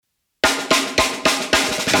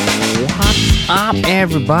What's up,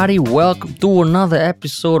 everybody? Welcome to another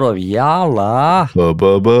episode of Yala,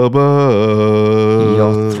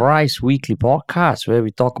 your thrice weekly podcast where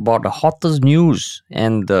we talk about the hottest news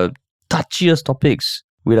and the touchiest topics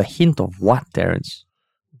with a hint of what, Terrence?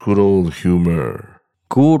 Good old humor.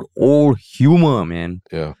 Good old humor, man.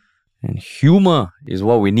 Yeah. And humor is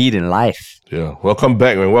what we need in life. Yeah. Welcome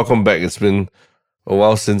back, man. Welcome back. It's been a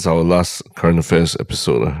while since our last current affairs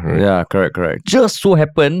episode, right? Yeah, correct. Just so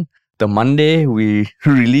happened, the Monday we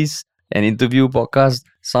released an interview podcast,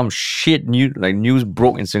 some shit news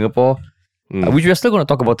broke in Singapore, which we're still going to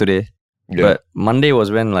talk about today. Yeah. But Monday was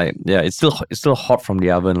when it's still hot from the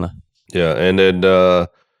oven. Yeah. And then the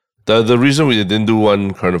reason we didn't do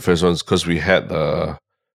one current affairs one is because we had the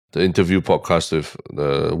interview podcast with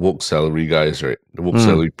the woke salary guys, right? The woke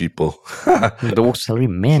salary people. The woke salary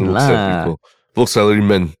men the woke salary people. Woke salary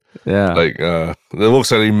men. Yeah. Like the woke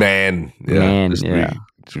salary man. Yeah. Man,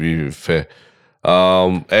 to be fair.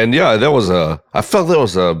 And yeah, I felt that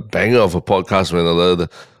was a banger of a podcast, man.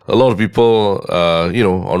 A lot of people,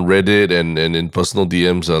 on Reddit and in personal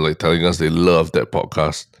DMs are like telling us they love that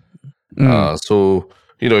podcast. So,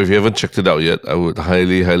 if you haven't checked it out yet, I would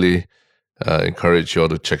highly encourage you all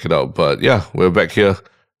to check it out. But yeah, we're back here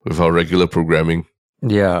with our regular programming.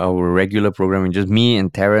 Yeah, our regular programming. Just me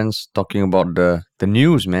and Terrence talking about the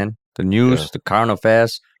news, man. The news, the current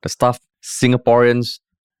affairs, the stuff Singaporeans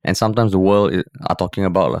and sometimes the world are talking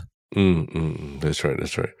about. That's right.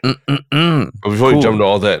 But before we jump to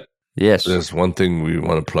all that, yes, there's one thing we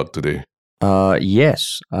want to plug today.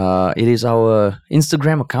 Yes. It is our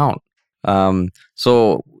Instagram account.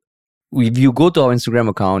 So if you go to our Instagram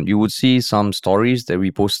account, you would see some stories that we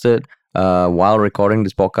posted while recording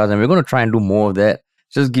this podcast, and we're going to try and do more of that.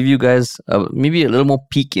 Just give you guys maybe a little more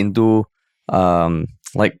peek into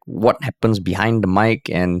like what happens behind the mic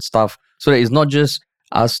and stuff, so that it's not just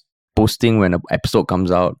us posting when an episode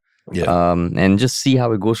comes out. Yeah. And just see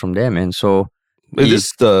how it goes from there, man. So it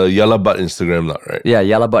is the Yalla Butt Instagram now, right? Yeah,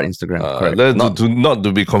 Yalla Butt Instagram. Correct. Not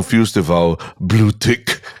to be confused with our blue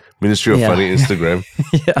tick Ministry of Funny Instagram.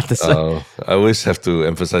 Yeah, that's right. I always have to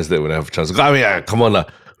emphasize that when I have a chance. I mean, come on,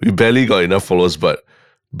 we barely got enough followers, but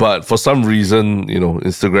for some reason,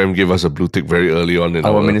 Instagram gave us a blue tick very early on in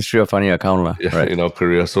our Ministry of Funny account, right? In our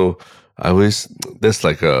career. So that's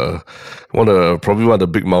like probably one of the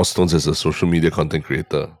big milestones as a social media content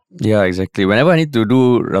creator. Yeah, exactly. Whenever I need to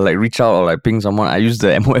do reach out or ping someone, I use the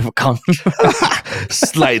MOF account.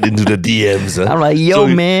 Slide into the DMs. I'm like,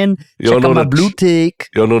 man, check out my blue tick.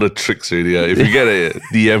 You all know the tricks already. If you get a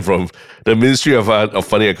DM from the Ministry of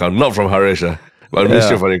Funny account, not from Harish, but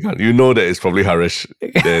Ministry of Funny account, you know that it's probably Harish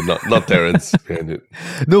there, not Terrence behind it.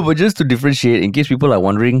 No, but just to differentiate, in case people are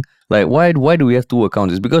wondering, why do we have two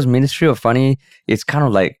accounts? It's because Ministry of Funny is kind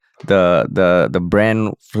of like the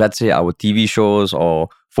brand, let's say our TV shows or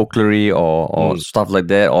folklore or stuff like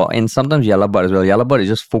that, and sometimes Yalla Butt as well. Yalla Butt is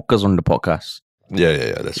just focused on the podcast.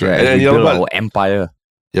 Yeah, that's right. And Yalla Butt, our empire.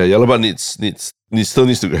 Yeah, Yalla Butt still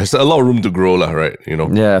needs to, has a lot of room to grow, right?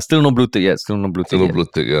 Yeah, still no blue tick yet. Still no blue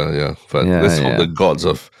tick. Yeah. But let's hope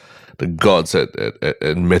the gods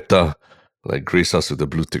at Meta grace us with the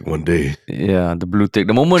blue tick one day. Yeah, the blue tick.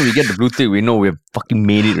 The moment we get the blue tick, we know we've fucking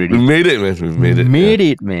made it already. We made it, man. We've made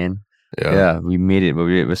it. Man. Yeah, we made it, but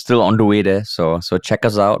we're still on the way there. So check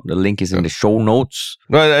us out. The link is in the show notes.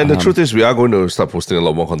 No, and the truth is, we are going to start posting a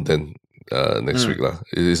lot more content next week, lah.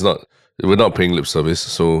 We're not paying lip service,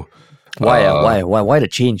 so why the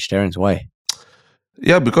change, Terrence? Why?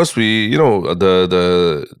 Yeah, because we,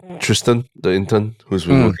 the Tristan, the intern who's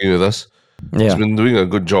been working with us, he's been doing a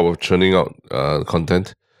good job of churning out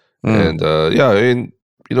content, and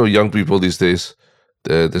young people these days,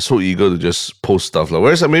 they're so eager to just post stuff.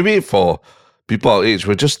 Whereas maybe for people our age,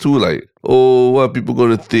 we're just too what are people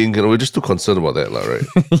going to think? And we're just too concerned about that, right?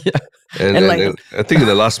 Yeah. And I think in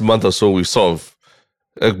the last month or so, we sort of,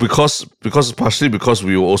 partially because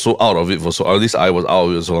we were also out of it for so, at least I was out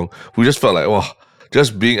of it so long, we just felt like, wow,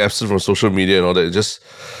 just being absent from social media and all that, you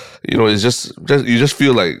just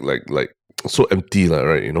feel like so empty,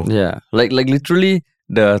 right? Yeah, like literally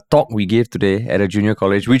the talk we gave today at a junior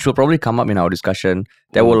college, which will probably come up in our discussion,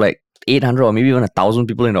 there were 800 or maybe even 1,000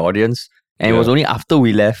 people in the audience, and it was only after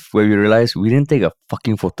we left where we realized we didn't take a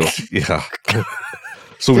fucking photo. Yeah.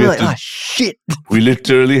 So we shit. We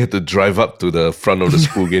literally had to drive up to the front of the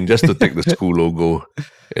school again just to take the school logo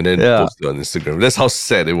and then post it on Instagram. That's how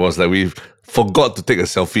sad it was. We forgot to take a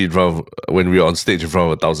selfie in front of, when we were on stage in front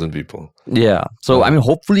of 1,000 people. Yeah. So,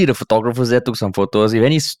 hopefully the photographers there took some photos. If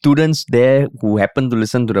any students there who happen to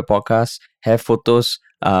listen to the podcast have photos,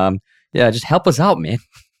 just help us out, man.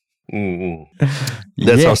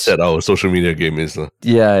 That's how Yes. sad our social media game is.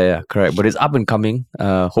 Yeah, correct. But it's up and coming.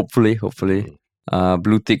 Hopefully.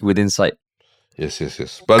 Blue tick within sight.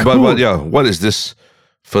 Yes. But Cool. yeah, what is this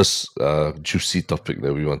first juicy topic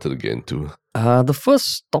that we wanted to get into? The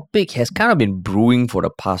first topic has kind of been brewing for the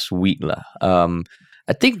past week, lah.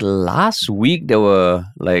 I think last week there were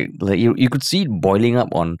like you could see it boiling up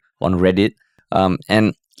on Reddit.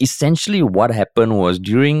 And essentially what happened was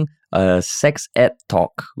during a sex ed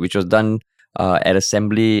talk, which was done at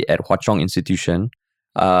assembly at Hwa Chong Institution.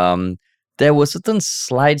 There were certain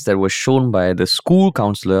slides that were shown by the school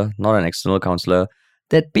counselor, not an external counselor,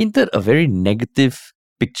 that painted a very negative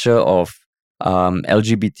picture of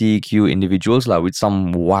LGBTQ individuals with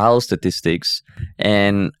some wild statistics.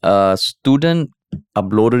 And a student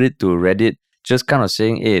uploaded it to Reddit just kind of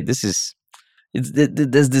saying, hey, there's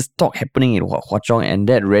this talk happening in Hwa Chong, and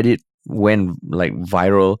that Reddit went like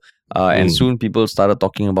viral. And soon people started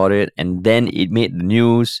talking about it, and then it made the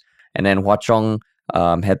news. And then Hwa Chong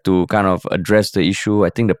had to kind of address the issue. I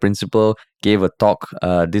think the principal gave a talk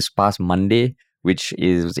this past Monday, which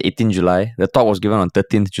is 18 July. The talk was given on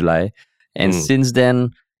 13th July. And since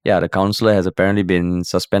then, the counselor has apparently been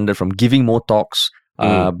suspended from giving more talks.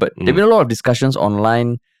 But there have been a lot of discussions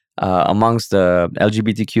online amongst the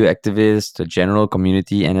LGBTQ activists, the general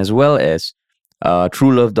community, and as well as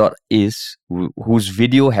truelove.is, whose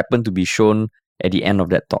video happened to be shown at the end of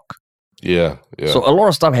that talk. Yeah. So a lot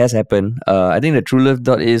of stuff has happened. I think the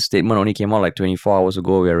truelove.is statement only came out like 24 hours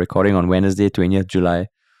ago. We are recording on Wednesday, 20th July.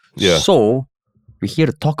 Yeah. So we're here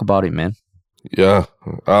to talk about it, man. Yeah.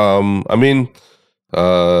 I mean,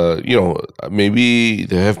 maybe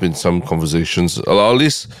there have been some conversations, or at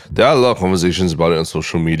least there are a lot of conversations about it on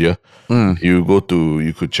social media.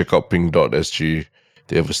 You could check out ping.sg.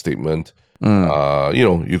 They have a statement.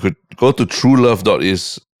 You could go to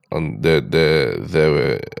truelove.is on their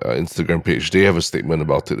Instagram page. They have a statement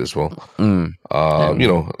about it as well. Like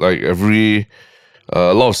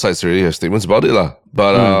a lot of sites already have statements about it, lah.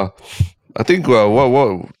 But I think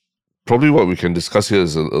what we can discuss here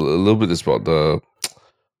is a little bit is about the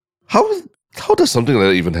how does something like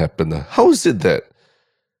that even happen? How is it that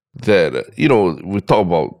we talk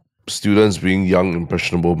about students being young,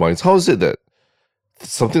 impressionable minds? How is it that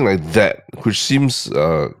something like that, which seems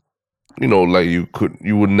like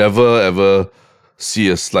you would never ever see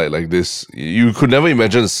a slide like this. You could never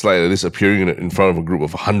imagine a slide like this appearing in front of a group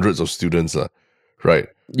of hundreds of students, right?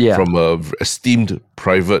 Yeah. From a esteemed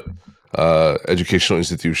private educational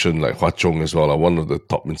institution like Hwa Chong as well, one of the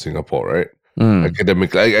top in Singapore, right?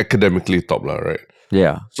 Academically top, right?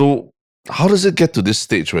 Yeah. So how does it get to this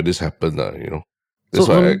stage where this happened? That's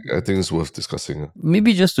why I think it's worth discussing.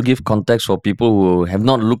 Maybe just to give context for people who have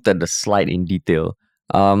not looked at the slide in detail,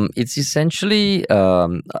 it's essentially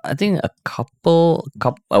I think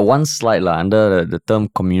one slide under the term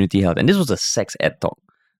community health, and this was a sex ed talk,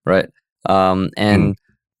 right? And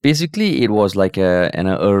basically it was like an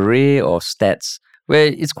array of stats where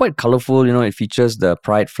it's quite colorful. It features the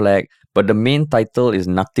pride flag, but the main title is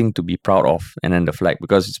nothing to be proud of, and then the flag,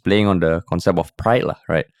 because it's playing on the concept of pride,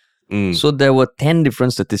 right? So there were 10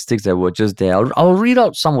 different statistics that were just there. I'll read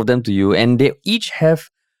out some of them to you, and they each have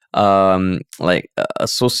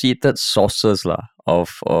associated sources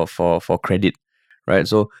for credit, right?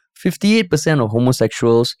 So 58% of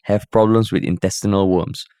homosexuals have problems with intestinal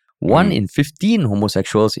worms. 1 in 15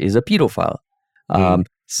 homosexuals is a pedophile.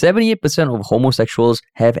 78% of homosexuals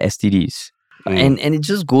have STDs. And it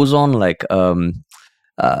just goes on it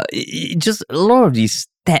just a lot of these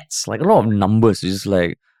stats, like a lot of numbers. It's just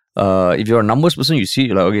like if you're a numbers person, you see,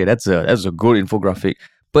 you're like, okay, that's a good infographic.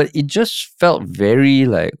 But it just felt very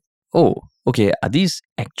like, oh, okay, are these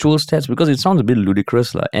actual stats? Because it sounds a bit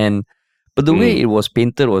ludicrous, but the way it was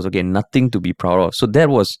painted was, okay, nothing to be proud of. So that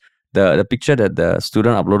was the picture that the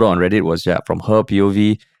student uploaded on Reddit was from her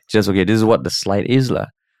POV. Just, okay, this is what the slide is, lah.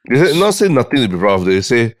 Is it not say nothing to be proud of? It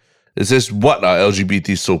says what are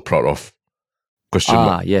LGBT so proud of? Question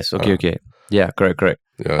mark. Yes, okay. Yeah, correct.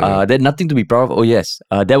 Yeah. That nothing to be proud of. Oh yes,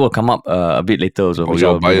 that will come up a bit later also.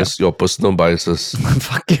 Your personal biases.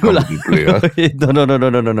 Fuck you lah.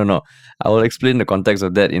 No. I will explain the context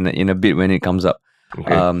of that in a bit when it comes up.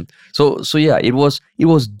 Okay. So yeah, it was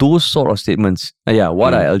those sort of statements.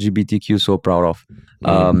 What are LGBTQ so proud of?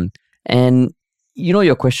 And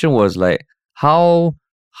your question was like, how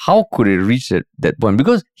could it reach that point?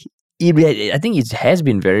 Because I think it has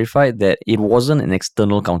been verified that it wasn't an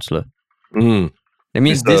external counselor. That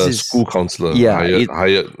means this is school counselor. Yeah,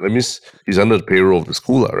 hired. That means he's under the payroll of the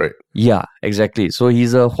school, right? Yeah, exactly. So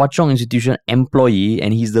he's a Hwa Chong Institution employee,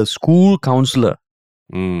 and he's the school counselor.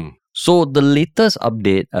 So the latest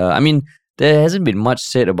update, there hasn't been much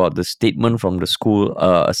said about the statement from the school,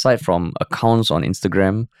 aside from accounts on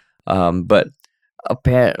Instagram. But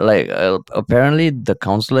apparently the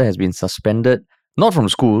counselor has been suspended, not from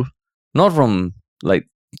school, not from like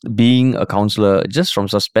being a counselor, just from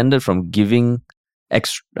suspended from giving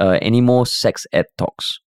any more sex ed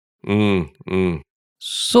talks.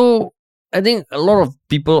 So I think a lot of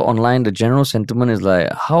people online, the general sentiment is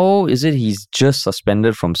like, how is it he's just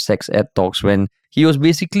suspended from sex ed talks when he was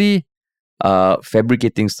basically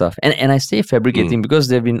fabricating stuff? And I say fabricating because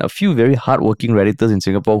there have been a few very hardworking Redditors in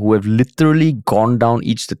Singapore who have literally gone down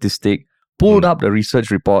each statistic, pulled up the research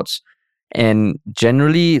reports, and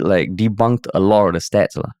generally like debunked a lot of the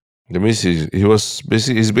stats. That means he's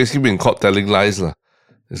basically been caught telling lies lah.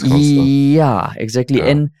 Yeah, exactly. Yeah.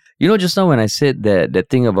 And just now when I said that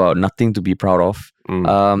thing about nothing to be proud of,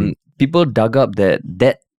 people dug up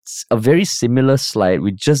that's a very similar slide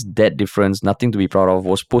with just that difference, nothing to be proud of,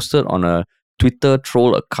 was posted on a Twitter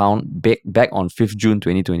troll account back on 5th June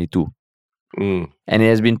 2022. And it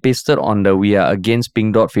has been pasted on the We Are Against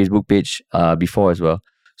Pink Dot Facebook page before as well.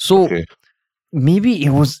 So maybe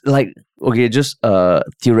it was like, okay, just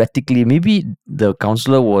theoretically, maybe the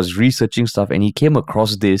counselor was researching stuff and he came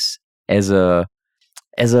across this as a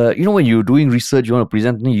when you're doing research, you want to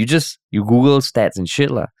present something, you Google stats and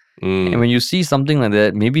shit lah. And when you see something like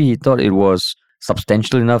that, maybe he thought it was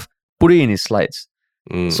substantial enough, put it in his slides.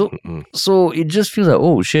 So it just feels like,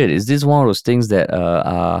 oh shit, is this one of those things that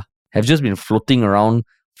have just been floating around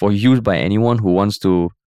for use by anyone who wants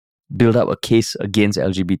to build up a case against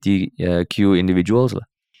LGBTQ individuals?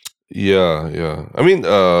 Yeah. I mean,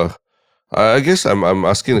 I guess I'm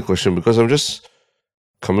asking the question because I'm just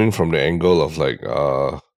coming from the angle of like,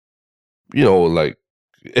 how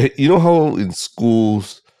in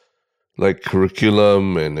schools, like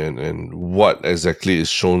curriculum and what exactly is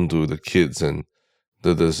shown to the kids and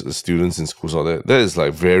the students in schools, all that is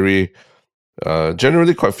like very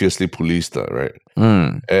generally quite fiercely policed, right?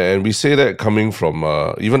 And we say that coming from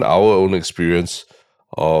even our own experience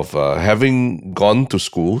of having gone to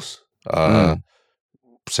schools,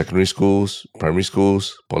 secondary schools, primary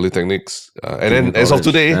schools, polytechnics, and then as of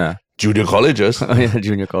today, junior colleges.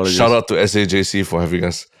 Junior colleges. Shout out to SAJC for having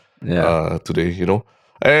us today,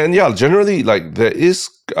 And yeah, generally, like there is,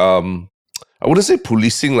 I wouldn't say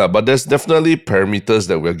policing, but there's definitely parameters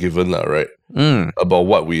that we're given, right? About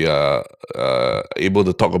what we are able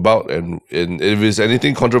to talk about. And if it's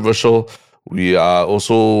anything controversial, we are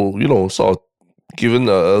also, sort of given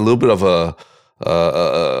a little bit of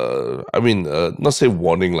not say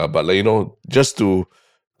warning, but like, just to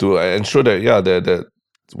ensure that, that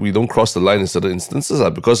we don't cross the line in certain instances,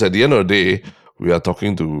 because at the end of the day, we are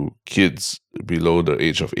talking to kids below the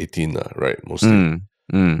age of 18, right? Mostly.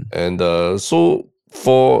 And so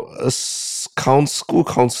for a school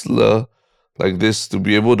counselor like this to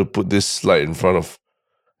be able to put this slide in front of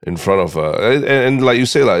and like you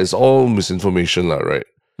say, it's all misinformation, right?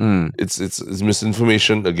 It's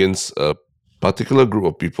misinformation against a particular group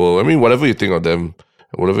of people. I mean, whatever you think of them,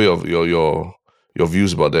 whatever your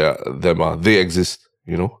views about them are, they exist.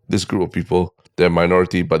 This group of people, they're a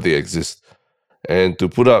minority, but they exist. And to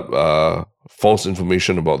put up false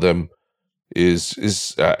information about them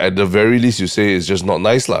is at the very least, you say, is just not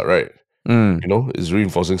nice, right? It's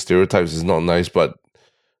reinforcing stereotypes. It's not nice, but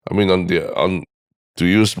I mean, to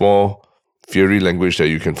use more fiery language that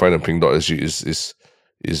you can find on pink.sg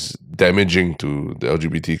is damaging to the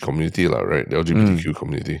LGBT community, right? The LGBTQ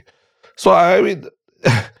community. So I mean,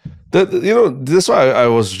 that's why I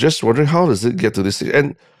was just wondering, how does it get to this stage?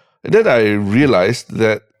 And then I realized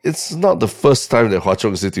that it's not the first time that Hwa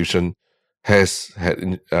Chong Institution has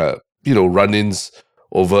had run-ins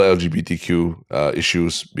over LGBTQ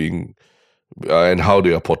issues being and how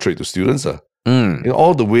they are portrayed to students.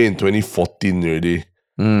 All the way in 2014 already.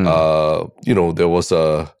 There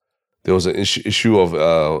was an issue of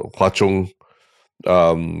Hwa Chong,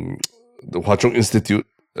 the Hwa Chong Institute.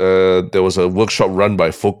 There was a workshop run by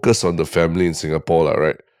Focus on the Family in Singapore,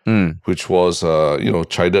 right? Which was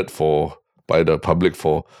chided by the public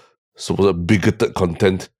for supposed bigoted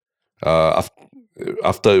content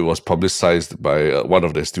after it was publicized by one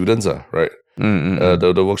of their students, right?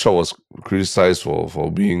 The workshop was criticized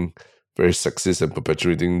for being very sexist and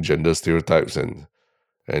perpetuating gender stereotypes, and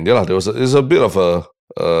there's a bit of a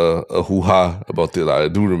hoo-ha about it. I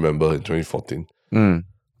do remember in 2014.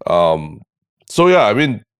 So yeah, I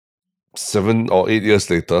mean, 7 or 8 years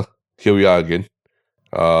later, here we are again.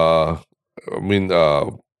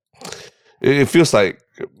 It feels like,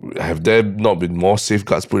 have there not been more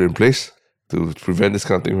safeguards put in place to prevent this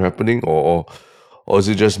kind of thing from happening, or is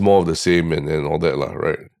it just more of the same and all that,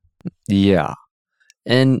 right? Yeah.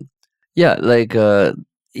 And Yeah, like yeah,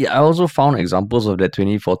 I also found examples of that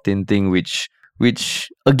 2014 thing, which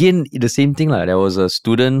again the same thing like there was a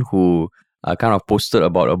student who kind of posted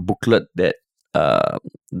about a booklet that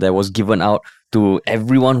was given out to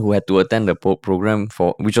everyone who had to attend the program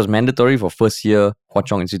for which was mandatory for first year Hwa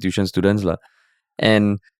Chong institution students lah.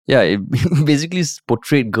 And yeah, it basically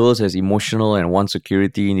portrayed girls as emotional and want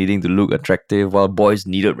security, needing to look attractive, while boys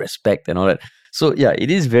needed respect and all that. So yeah,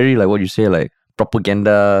 it is very like what you say, like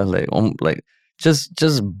propaganda, like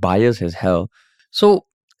just bias as hell. So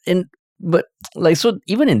and but like so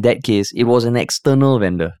even in that case, it was an external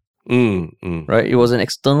vendor, right? It was an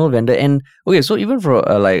external vendor, and okay, so even for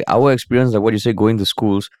like our experience, like what you say, going to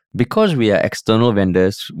schools, because we are external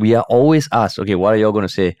vendors, we are always asked, okay, what are y'all gonna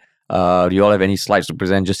say? Do you all have any slides to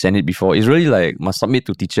present? Just send it before. It's really like must submit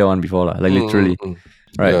to teacher one before, like literally,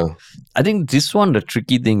 right? Yeah. I think this one, the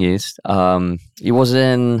tricky thing is, it was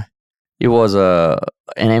an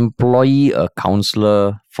employee, a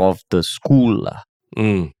counselor for the school, lah.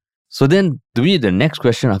 So then, to me, the next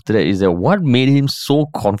question after that is that what made him so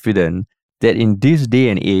confident that in this day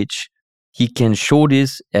and age, he can show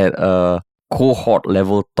this at a cohort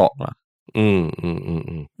level talk, lah.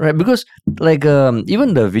 Right, because like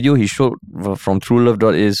even the video he showed from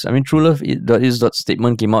truelove.is, I mean truelove.is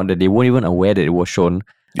statement came out that they weren't even aware that it was shown.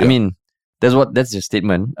 I Yeah. mean, that's their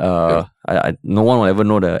statement. No one will ever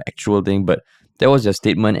know the actual thing, but that was their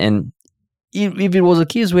statement. And if it was a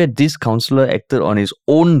case where this counselor acted on his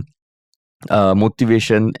own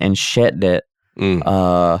motivation and shared that,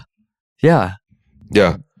 yeah,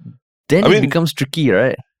 Yeah. then I it mean- becomes tricky,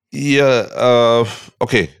 right? Yeah.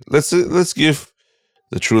 Okay. Let's give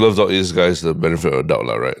the True Love.is guys the benefit of the doubt,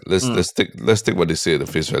 lah. Right. Let's take what they say at the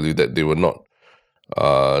face value that they were not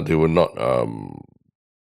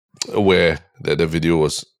aware that the video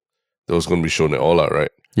was going to be shown at all, lah.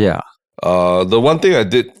 Right. Yeah. The one thing I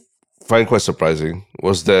did find quite surprising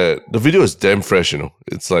was that the video is damn fresh.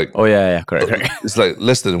 It's like Oh yeah, correct. it's like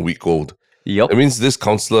less than a week old. Yep. That means this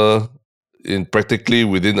counselor, in practically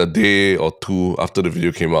within a day or two after the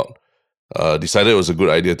video came out, decided it was a good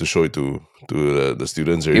idea to show it to the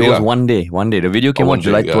students It already. was lah. one day. The video came one out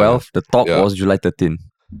July day, yeah, 12th. The talk yeah. was July 13th.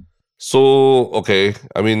 So okay,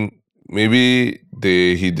 I mean maybe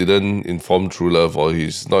he didn't inform True Love, or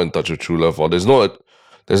he's not in touch with True Love, or there's no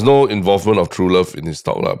involvement of True Love in his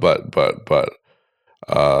talk, lah. But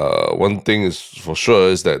one thing is for sure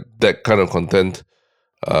is that kind of content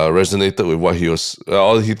resonated with what he was,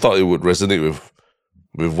 or he thought it would resonate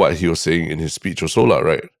with what he was saying in his speech also, lah,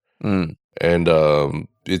 right? And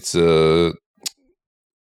it's I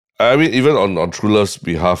mean, even on True Love's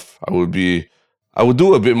behalf, I would do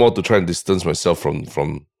a bit more to try and distance myself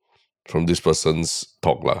from this person's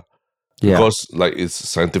talk, lah. Yeah. Because like it's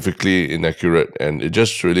scientifically inaccurate, and it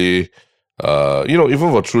just really even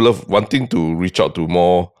for True Love wanting to reach out to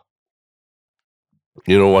more,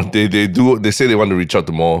 they say they want to reach out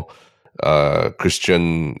to more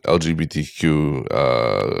Christian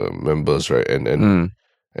LGBTQ members, right? And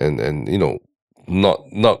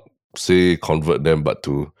not say convert them, but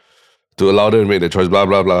to allow them to make their choice, blah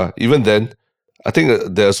blah blah. Even then, I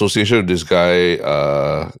think the association with this guy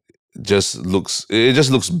just looks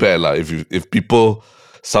bad, lah. If people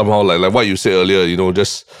somehow like what you said earlier,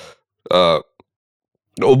 just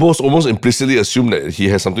almost implicitly assume that he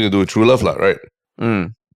has something to do with True Love, lah, right?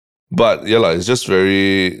 But yeah, it's just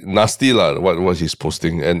very nasty, lah, what he's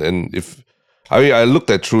posting. And if I looked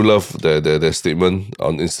at True Love, their statement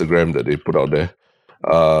on Instagram that they put out there.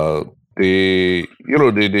 They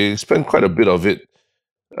spend quite a bit of it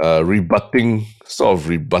rebutting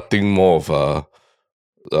more of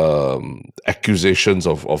accusations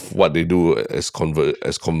of what they do as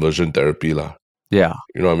conversion therapy, lah. Yeah.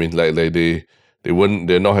 You know what I mean? Like they're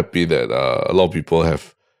not happy that a lot of people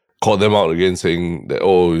have called them out again, saying that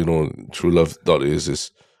TrueLove.is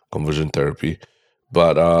is conversion therapy.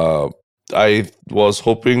 But I was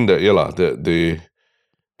hoping that that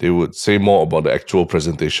they would say more about the actual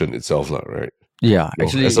presentation itself, lah, right? Yeah.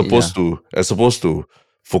 Actually, as opposed to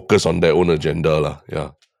focus on their own agenda, lah.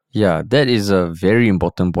 Yeah. Yeah, that is a very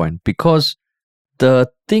important point, because the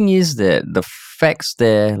thing is that the facts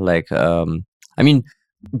there, like, I mean,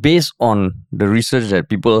 based on the research that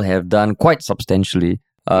people have done quite substantially,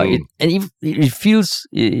 it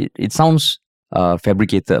sounds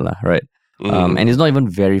fabricated, lah, right? And it's not even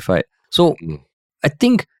verified. So I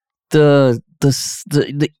think the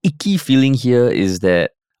icky feeling here is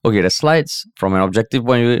that, okay, the slides from an objective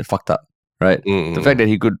point of view fucked up, right? The fact that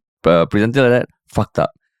he could present it like that, fucked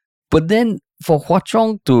up. But then for Hwa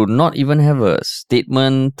Chong to not even have a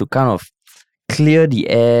statement to kind of clear the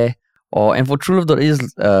air, and for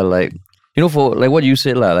TrueLove.is, like, for like what you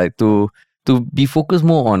said, like to be focused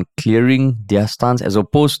more on clearing their stance as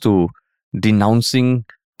opposed to denouncing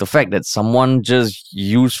the fact that someone just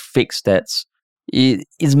used fake stats. It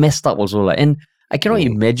is messed up also. And I cannot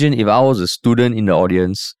imagine if I was a student in the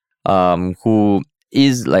audience who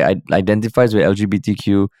is identifies with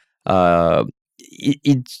LGBTQ.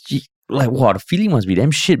 It's like, wow, the feeling must be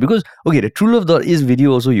damn shit. Because okay, the True Love is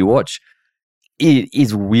video also you watch. It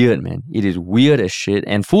is weird, man. It is weird as shit.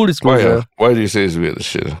 And full disclosure. Why do you say it's weird as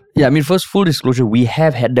shit? Yeah, I mean, first, full disclosure, we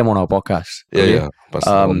have had them on our podcast. Okay? Yeah. Pastor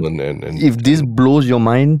Norman and if this blows your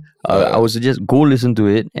mind, I would suggest go listen to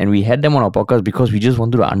it. And we had them on our podcast because we just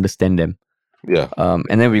wanted to understand them. Yeah.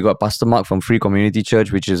 And then we got Pastor Mark from Free Community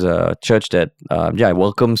Church, which is a church that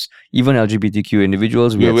welcomes even LGBTQ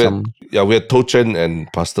individuals. We had To Chen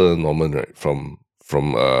and Pastor Norman, right? From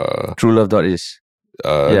TrueLove.is.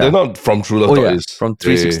 They're not from True Love.is. From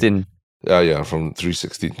 316. From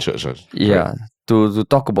 316 Church. Right? Yeah. To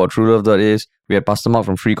talk about True Love.is, we had Pastor Mark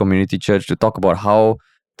from Free Community Church to talk about how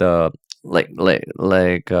the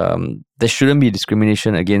there shouldn't be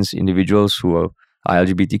discrimination against individuals who are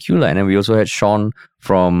LGBTQ. And then we also had Sean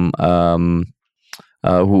from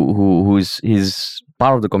who's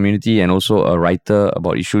part of the community and also a writer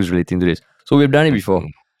about issues relating to this. So we've done it before.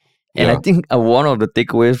 And I think one of the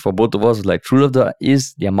takeaways for both of us is like True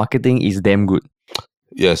Love.is, their marketing is damn good.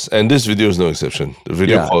 Yes, and this video is no exception. The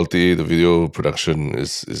video quality, the video production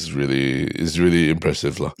is really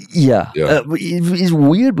impressive. Yeah. It's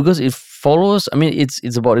weird because it follows, I mean,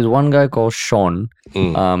 it's about this one guy called Sean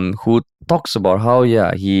who talks about how,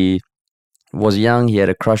 he was young, he had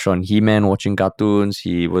a crush on He-Man watching cartoons,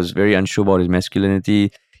 he was very unsure about his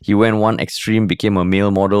masculinity, he went one extreme, became a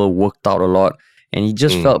male model, worked out a lot, and he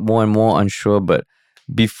just felt more and more unsure. But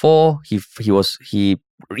before he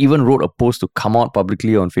even wrote a post to come out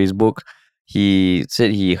publicly on Facebook. He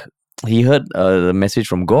said he heard the message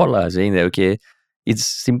from God saying that, okay,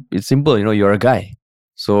 it's simple, you're a guy,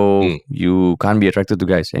 so you can't be attracted to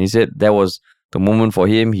guys. And he said that was the moment for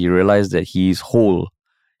him. He realized that he's whole,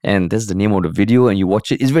 and that's the name of the video. And you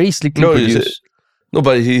watch it; it's very slickly produced. No,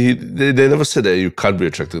 but they never said that you can't be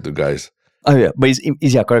attracted to guys. Oh yeah, but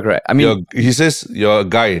it's correct. I mean, he says you're a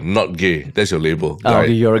guy, not gay. That's your label.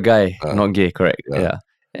 Okay, you're a guy, not gay. Correct. Yeah.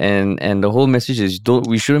 And the whole message is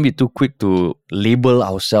we shouldn't be too quick to label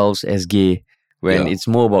ourselves as gay when it's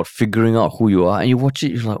more about figuring out who you are. And you watch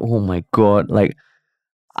it, you're like, oh my God, like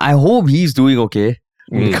I hope he's doing okay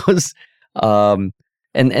because and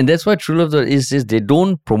that's why True Love is they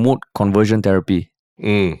don't promote conversion therapy.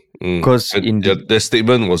 Because their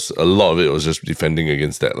statement was, a lot of it was just defending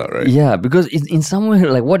against that, right? Yeah, because in some way,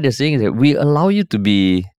 like what they're saying is that we allow you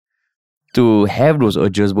to have those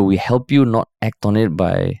urges, but we help you not act on it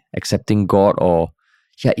by accepting God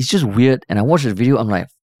it's just weird. And I watched the video, I'm like,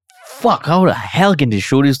 fuck, how the hell can they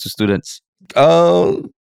show this to students?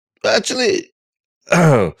 Actually,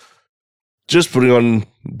 just putting on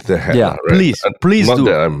the hat. Yeah, right? Please not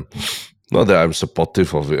do. Not that I'm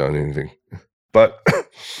supportive of it or anything. But,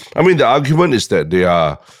 I mean, the argument is that they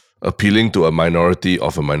are appealing to a minority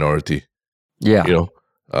of a minority. Yeah.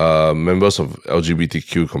 Members of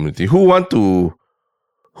LGBTQ community who want to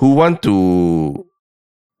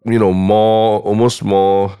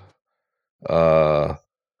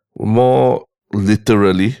more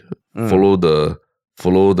literally follow the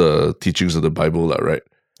teachings of the Bible, right?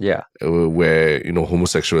 Yeah. Where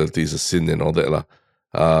homosexuality is a sin and all that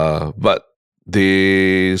but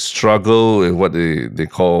they struggle with what they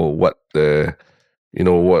call what they're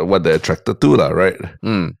attracted to, right?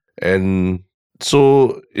 And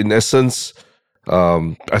so, in essence,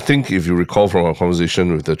 I think if you recall from our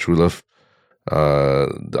conversation with the True Love,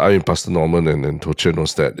 Pastor Norman and To Chen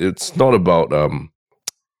knows that it's not about.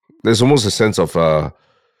 There's almost a sense of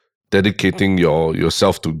dedicating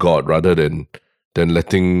yourself to God rather than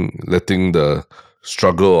letting the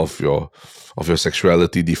struggle of your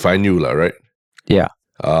sexuality define you, right? Yeah.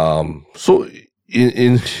 So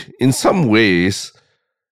in some ways,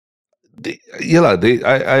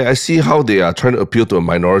 I see how they are trying to appeal to a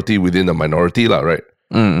minority within a minority, right?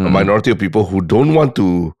 A minority of people who don't want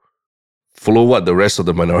to follow what the rest of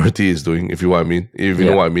the minority is doing, if you know what I mean.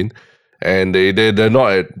 Know what I mean. And they're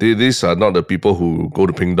not. These are not the people who go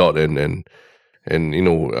to Pink Dot and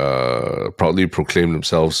proudly proclaim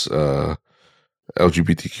themselves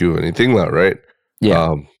LGBTQ or anything, right?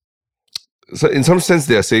 Yeah. So in some sense,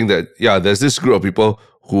 they are saying that there's this group of people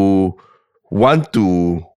who want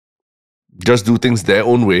to just do things their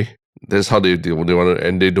own way. That's how they want to,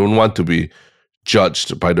 and they don't want to be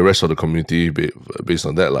judged by the rest of the community based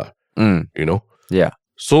on that, Yeah.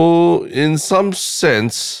 So in some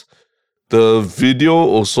sense, the video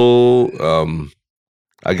also,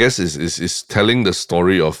 I guess, is telling the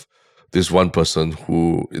story of this one person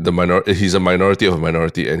who he's a minority of a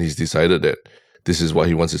minority, and he's decided that this is what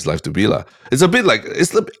he wants his life to be like. It's a bit like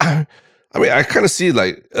I mean, I kind of see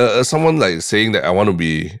like someone like saying that I want to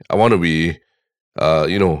be,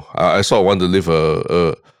 I sort of want to live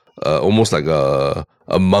almost like a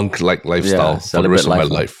monk-like lifestyle for the rest of my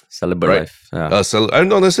life. Celibate right? life. Yeah. I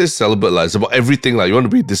don't necessarily celibate life. It's about everything. Like you want to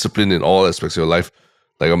be disciplined in all aspects of your life,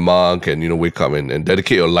 like a monk, and wake up and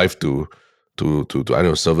dedicate your life to I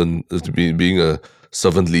don't know, being a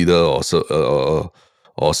servant leader or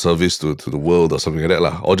service to the world or something like that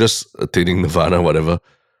lah, or just attaining nirvana, whatever.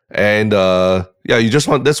 And you just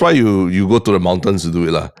want. That's why you go to the mountains to do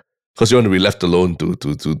it lah, because you want to be left alone to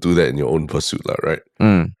do that in your own pursuit lah, right?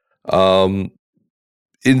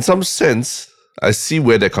 In some sense, I see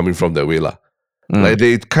where they're coming from that way lah. Like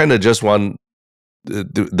they kind of just want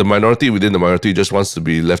the minority within the minority just wants to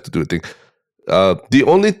be left to do a thing. The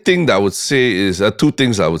only thing that I would say is two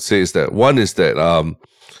things I would say is that one is that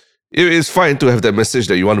it is fine to have that message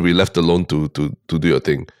that you want to be left alone to do your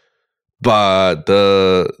thing, but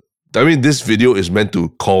this video is meant to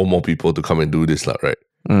call more people to come and do this lah, right?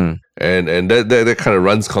 And that kind of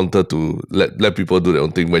runs counter to let people do their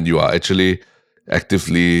own thing when you are actually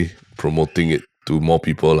actively promoting it to more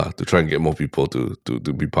people lah, to try and get more people to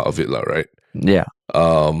be part of it lah, right? Yeah.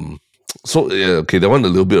 So yeah, okay, that one a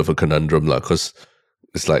little bit of a conundrum lah, because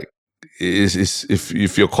it's like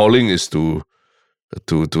if your calling is to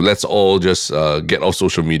let's all just get off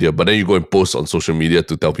social media, but then you go and post on social media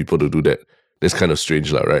to tell people to do that, that's kind of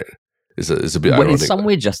strange lah, right? It's a bit ironic. But in some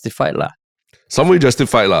way justified lah. Some way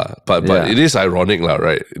justified lah, but it is ironic lah,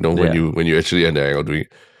 right? When you actually end up doing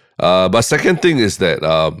it. But second thing is that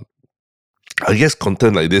I guess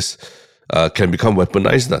content like this can become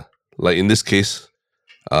weaponized lah. Like in this case,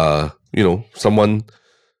 someone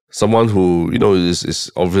who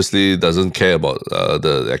is obviously doesn't care about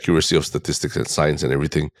the accuracy of statistics and science and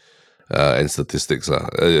everything and statistics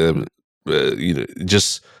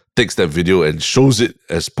just takes that video and shows it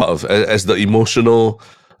as part of as the emotional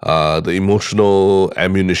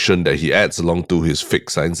ammunition that he adds along to his fake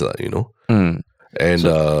science and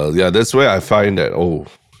that's where I find that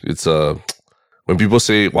it's when people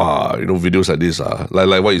say wow, videos like this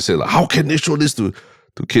like what you said, like how can they show this to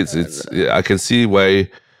kids? I can see why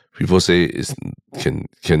people say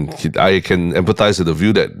I can empathize with the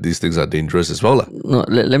view that these things are dangerous as well. No,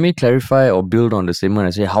 let me clarify or build on the statement. I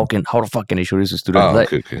say how the fuck can they show this to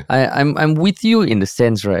students? Okay. I'm with you in the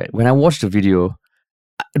sense, right? When I watch the video,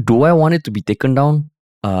 do I want it to be taken down?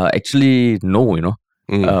 Actually, no,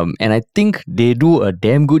 and I think they do a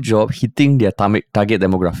damn good job hitting their target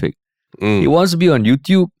demographic. It wants to be on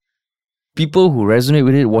YouTube. People who resonate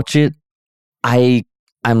with it, watch it.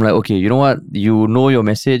 I'm like, okay, you know what? You know your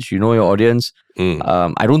message, you know your audience.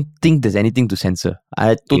 I don't think there's anything to censor.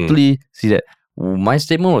 I totally see that. My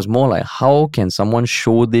statement was more like, how can someone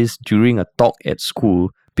show this during a talk at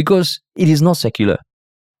school? Because it is not secular.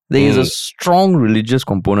 There is a strong religious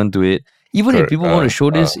component to it. Even if people want to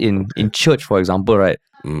show this in church, for example, right?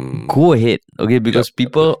 Go ahead, okay? Because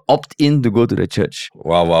people opt in to go to the church.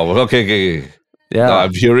 Wow. Okay. Yeah, no,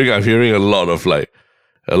 I'm hearing a lot of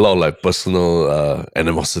personal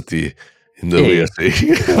animosity in the way you're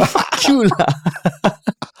saying. Fuck you lah.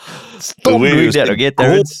 Stop doing that, okay,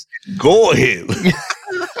 Terrence? Go ahead.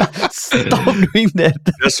 Stop doing that.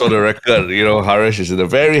 Just for the record, Harish is in a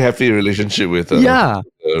very happy relationship with with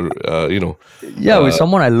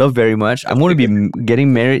someone I love very much. I'm going to be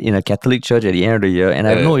getting married in a Catholic church at the end of the year, and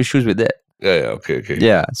I have no issues with that. Yeah, okay.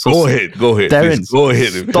 Yeah, so go ahead. Terrence, go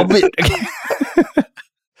ahead. Stop it.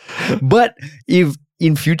 But if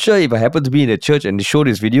in future, if I happen to be in a church and they show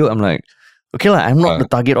this video, I'm like, okay, I'm not the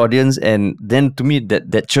target audience, and then to me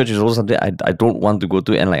that church is also something I don't want to go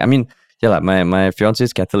to. And my fiance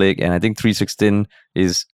is Catholic, and I think 316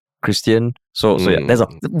 is Christian. So yeah,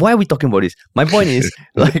 why are we talking about this? My point is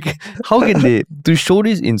how can they to show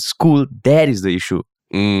this in school? That is the issue.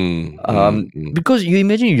 Because you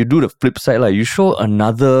imagine you do the flip side, you show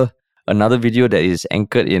another video that is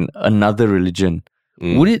anchored in another religion.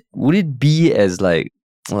 Would it be as like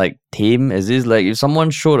tame as this? Like if someone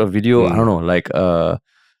showed a video, I don't know, I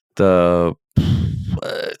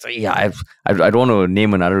don't want to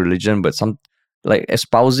name another religion, but some like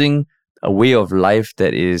espousing a way of life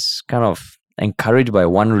that is kind of encouraged by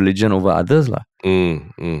one religion over others lah.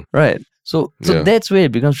 Right. So that's where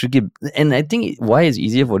it becomes tricky. And I think why it's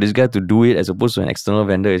easier for this guy to do it as opposed to an external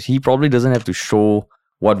vendor is he probably doesn't have to show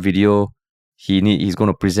what video he's going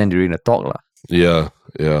to present during the talk lah. Yeah.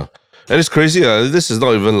 And it's crazy. This is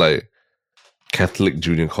not even like Catholic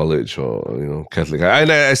junior college or Catholic high.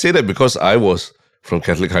 And I say that because I was from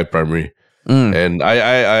Catholic high primary, and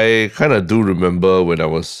I kind of do remember when I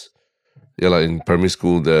was like in primary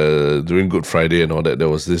school, during Good Friday and all that, there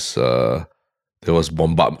was this there was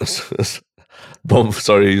bombardment.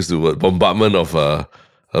 Sorry, I used the word bombardment of a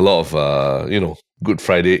lot of Good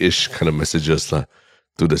Friday-ish kind of messages to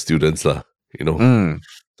the students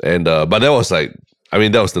and but that was like, I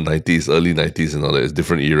mean, that was the 90s, early 90s and all that. It's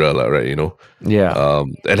different era, right? Yeah.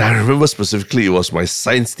 And I remember specifically it was my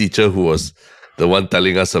science teacher who was the one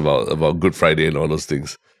telling us about Good Friday and all those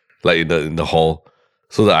things, like in the hall.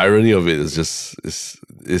 So the irony of it is just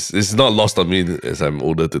it's not lost on me as I'm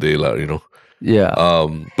older today, Yeah.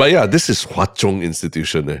 But yeah, this is Hwa Chong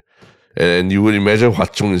Institution. And you would imagine Hwa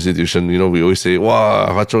Chong Institution, we always say,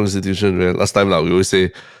 wow, Hwa Chong Institution, man. Last time we always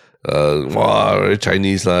say, wow, very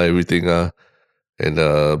Chinese everything. And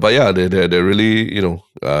but yeah, they're really,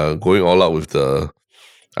 going all out with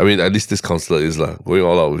I mean, at least this counselor is going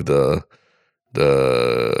all out with the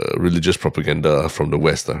religious propaganda from the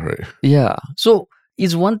West, right? Yeah. So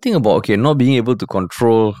it's one thing about not being able to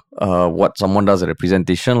control what someone does at a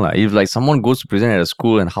presentation. If like someone goes to present at a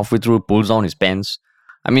school and halfway through pulls down his pants,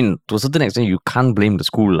 I mean, to a certain extent, you can't blame the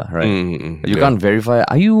school, right? You can't verify,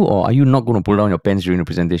 are you or are you not going to pull down your pants during the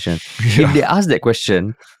presentation? If they ask that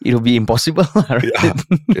question, it'll be impossible, right?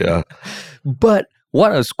 Yeah. But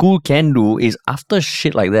what a school can do is after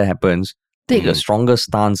shit like that happens, take a stronger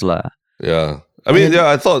stance, Yeah. I mean,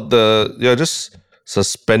 I thought just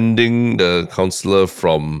suspending the counselor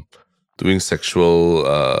from doing sexual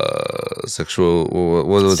what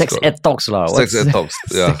was sex it called? ed talks, Sex ed talks.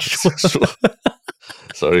 Yeah.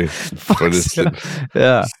 Sorry for this.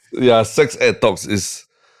 Yeah, sex ed talks is,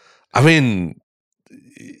 I mean,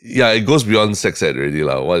 yeah, it goes beyond sex ed already.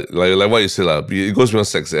 Like what you said, it goes beyond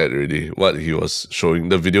sex ed already. What he was showing,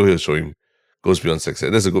 the video he was showing goes beyond sex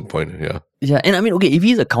ed. That's a good point. Yeah. Yeah, and I mean, if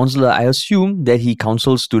he's a counselor, I assume that he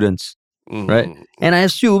counsels students, right? And I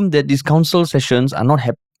assume that these counsel sessions are not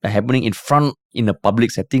happening in a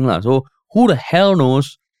public setting, So who the hell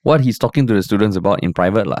knows what he's talking to the students about in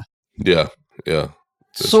private, Yeah.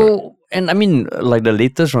 So, right. And I mean, like the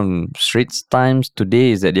latest from Straits Times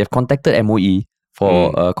today is that they have contacted MOE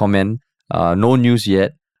for comment. No news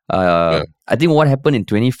yet. I think what happened in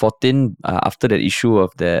 2014 after that issue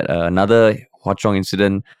of that another Hwa Chong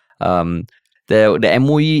incident, the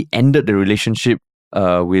MOE ended the relationship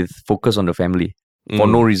with focus on the family for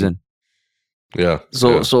no reason. Yeah.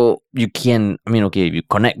 So you can, I mean, if you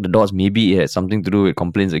connect the dots, maybe it had something to do with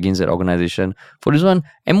complaints against that organization. For this one,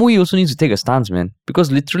 MOE also needs to take a stance, man,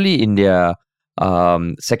 because literally in their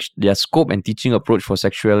their scope and teaching approach for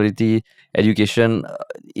sexuality education,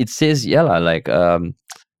 it says it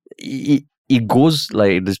goes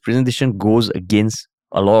like this presentation goes against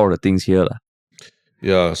a lot of the things here.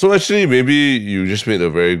 Yeah. So actually, maybe you just made a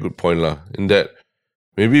very good point, in that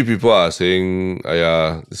maybe people are saying,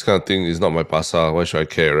 this kind of thing is not my pasa, why should I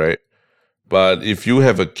care, right? But if you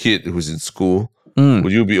have a kid who's in school,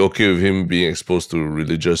 would you be okay with him being exposed to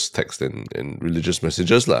religious text and religious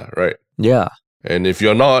messages, right? Yeah. And if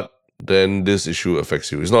you're not, then this issue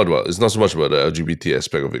affects you. It's not so much about the LGBT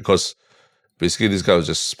aspect of it, because basically this guy was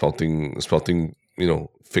just spouting,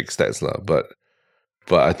 fake stats, But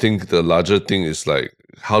I think the larger thing is like,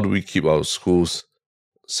 how do we keep our schools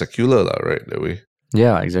secular, right? That way.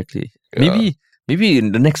 Yeah, exactly. Yeah. Maybe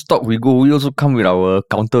in the next talk we also come with our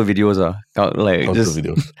counter videos,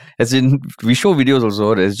 videos. As in, we show videos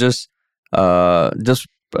also. It's just like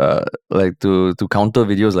to counter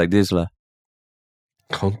videos like this,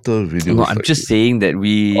 Counter videos. No, I'm just saying that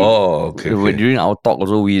we. Oh, okay. During our talk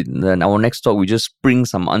also, then our next talk we just spring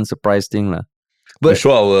some unsurprised thing, But we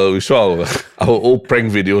show our old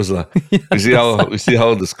prank videos, We see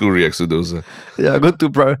how the school reacts to those. Yeah, go to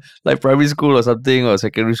primary school or something, or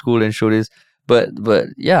secondary school and show this. But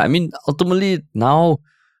yeah, I mean, ultimately now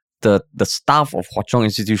the staff of Hwa Chong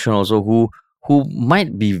Institution also who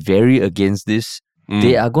might be very against this,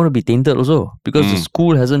 they are going to be tainted also because the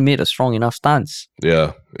school hasn't made a strong enough stance.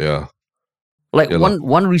 Yeah. Like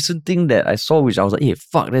one recent thing that I saw, which I was like, hey,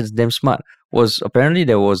 fuck, that's damn smart, was apparently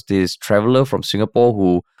there was this traveler from Singapore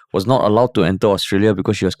who was not allowed to enter Australia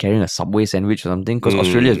because she was carrying a Subway sandwich or something, because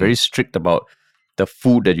Australia is very strict about the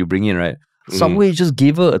food that you bring in, right? Subway just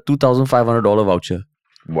gave her a $2,500 voucher.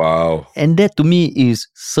 Wow. And that to me is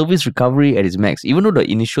service recovery at its max, even though the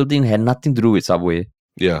initial thing had nothing to do with Subway.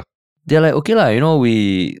 Yeah. They're like, okay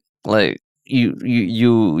we like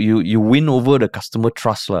you win over the customer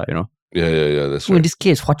trust, Yeah, that's so right. in this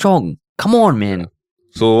case, Hwa Chong, come on, man. Yeah.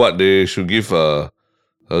 So what, they should give a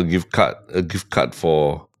gift card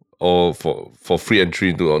for free entry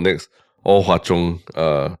into our next all Hwa Chong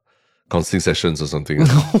counseling sessions or something. No,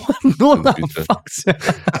 in the lah, future. fuck.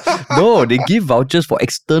 No, they give vouchers for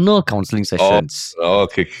external counseling sessions.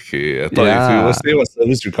 Okay. I thought if you were saying about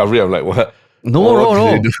service recovery, I'm like, what? What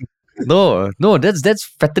do they No. do? No, that's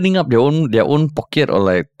fattening up their own pocket or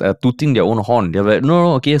like tooting their own horn. They're like,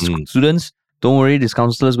 no, okay, students, don't worry, this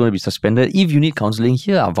counselor is going to be suspended. If you need counseling,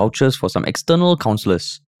 here are vouchers for some external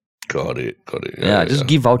counselors. Got it. Yeah, just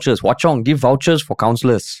give vouchers. Hwa Chong, give vouchers for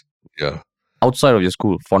counselors. Yeah. Outside of your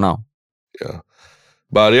school for now. Yeah.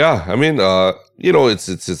 But yeah, I mean,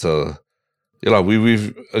 it's a,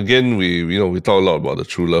 we've again, we talk a lot about the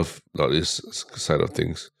true love, this side of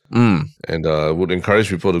things. And would encourage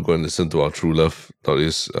people to go and listen to our True Love,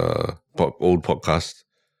 this old podcast.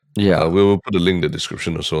 Yeah. We will put a link in the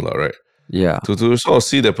description also, right? Yeah. To sort of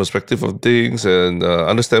see the perspective of things and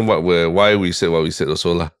understand why we said what we said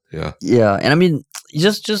also. Yeah. Yeah. And I mean,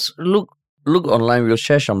 just look online. We'll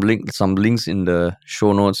share some links in the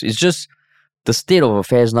show notes. It's just the state of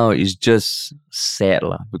affairs now is just sad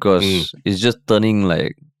because it's just turning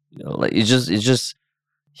like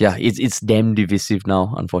it's damn divisive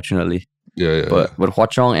now, unfortunately. Yeah. But Hwa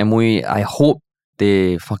Chong, MOE, I hope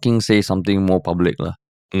they fucking say something more public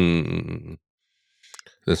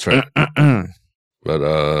That's right.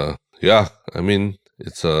 But yeah, I mean,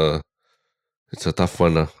 it's a tough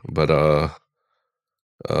one, but I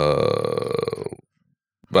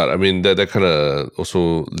mean that kind of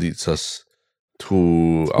also leads us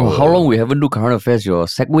to how long we haven't do current affairs? Your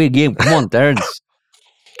segue game, come on, Terrence.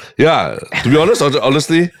 Yeah, to be honest,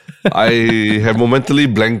 honestly, I have momentarily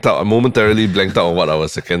blanked out on what our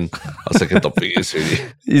second topic is really.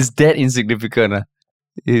 It's that insignificant.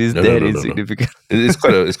 It is insignificant. It's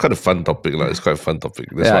quite a fun topic. It's quite a fun topic.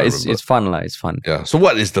 That's it's fun. It's fun. Yeah. So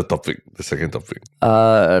what is the topic? The second topic?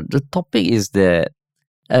 The topic is that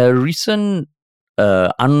a recent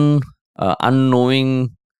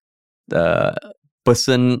unknowing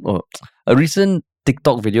person, or a recent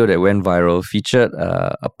TikTok video that went viral featured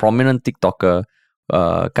a prominent TikToker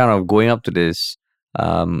kind of going up to this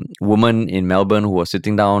woman in Melbourne who was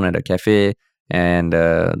sitting down at a cafe, and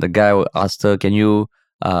the guy asked her, "Can you,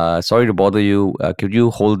 sorry to bother you, could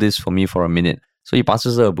you hold this for me for a minute?" So he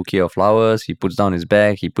passes her a bouquet of flowers, he puts down his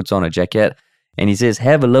bag, he puts on a jacket, and he says,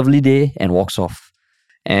 "Have a lovely day," and walks off.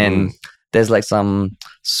 And there's like some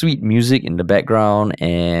sweet music in the background,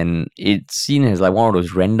 and it's seen as like one of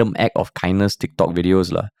those random act of kindness TikTok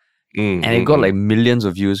videos and it got like millions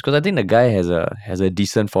of views because I think the guy has a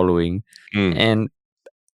decent following. And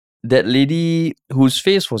that lady whose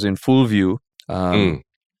face was in full view has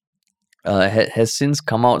since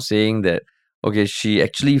come out saying that she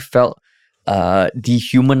actually felt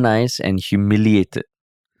dehumanized and humiliated,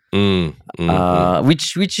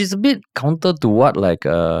 which is a bit counter to what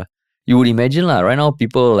you would imagine right now.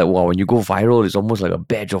 People like, wow, when you go viral, it's almost like a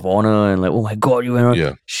badge of honor, and like, oh my god, you went viral.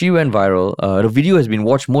 Yeah. She went viral. The video has been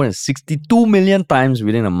watched more than 62 million times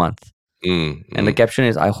within a month. And the caption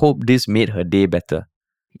is, "I hope this made her day better."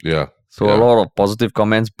 Yeah. So a lot of positive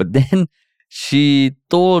comments, but then she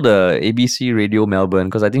told ABC Radio Melbourne,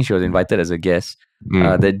 because I think she was invited as a guest,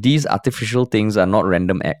 that these artificial things are not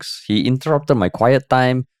random acts. He interrupted my quiet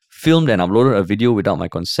time, filmed and uploaded a video without my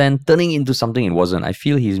consent, turning into something it wasn't. I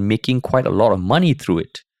feel he's making quite a lot of money through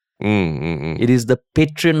it. It is the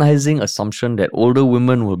patronizing assumption that older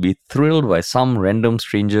women will be thrilled by some random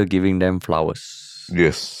stranger giving them flowers.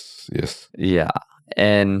 Yes. Yeah.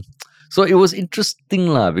 And so it was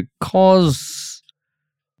interesting because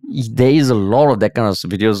there is a lot of that kind of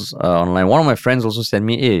videos online. One of my friends also sent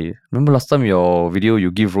me, "Hey, remember last time your video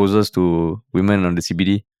you give roses to women on the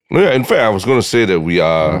CBD?" No, yeah, in fact, I was going to say that we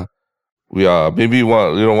are maybe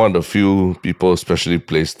one of the few people specially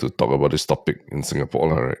placed to talk about this topic in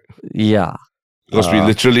Singapore, right? Yeah. Because we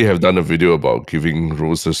literally have done a video about giving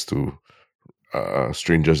roses to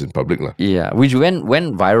strangers in public. Yeah, which went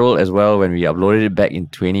viral as well when we uploaded it back in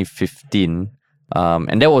 2015.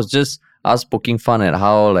 And that was just us poking fun at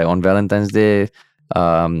how, like, on Valentine's Day,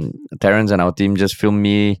 Terrence and our team just filmed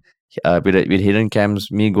me with hidden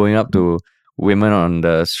cams, me going up to women on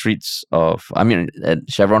the streets at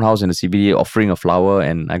Chevron House in the CBD offering a flower,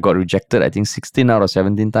 and I got rejected, I think 16 out of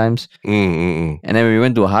 17 times. And then we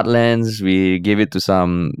went to Heartlands, we gave it to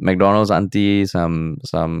some McDonald's auntie, some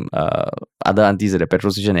other aunties at the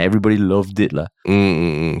petrol station, and everybody loved it.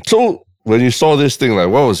 So when you saw this thing, like,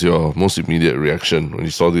 what was your most immediate reaction when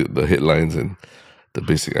you saw the headlines and the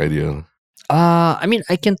basic idea? I mean,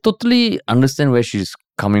 I can totally understand where she's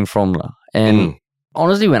coming from. And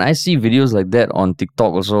honestly, when I see videos like that on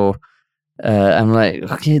TikTok also, I'm like,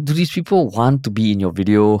 okay, do these people want to be in your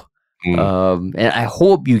video? And I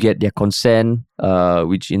hope you get their consent,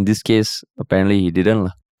 which in this case apparently he didn't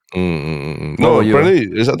lah. No, about you?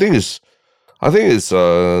 apparently, I think it's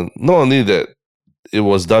not only that it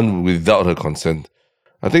was done without her consent.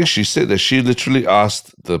 I think she said that she literally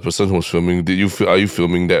asked the person who was filming, are you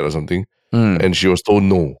filming that or something? And she was told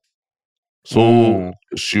no. So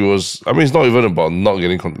she was, I mean, it's not even about not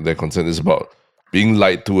getting their consent. It's about being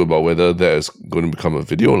lied to about whether that is going to become a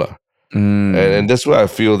video lah. And that's why I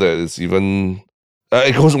feel that it's even,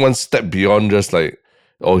 it goes one step beyond just like,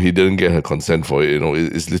 oh, he didn't get her consent for it. You know,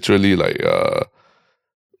 it's literally like,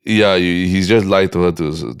 he's just lied to her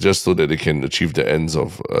to just so that they can achieve the ends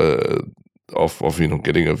of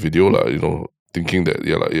getting a video lah. You know, thinking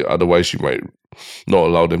that otherwise she might not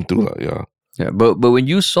allow them to lah. Yeah. Yeah, but when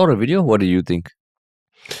you saw the video, what do you think?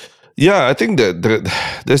 Yeah, I think that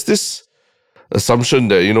there's this assumption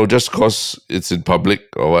that, you know, just because it's in public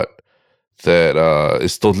or what, that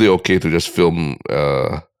it's totally okay to just film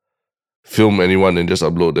anyone and just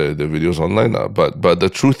upload the videos online. But the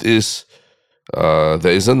truth is, there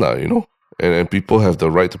isn't, you know, and people have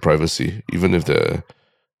the right to privacy, even if they're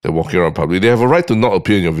walking around public. They have a right to not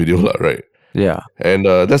appear in your video, right? Yeah. And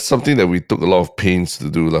that's something that we took a lot of pains to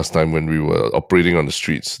do last time when we were operating on the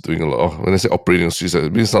streets, doing a lot. When I say operating on the streets,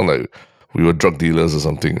 it means sound like we were drug dealers or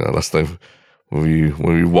something last time when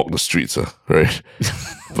we walked the streets, right?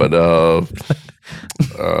 But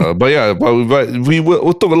we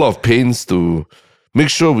took a lot of pains to make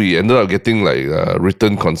sure we ended up getting like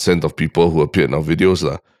written consent of people who appeared in our videos.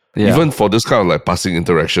 Yeah. Even for this kind of like passing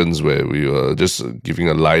interactions where we were just giving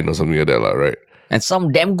a line or something like that, right? And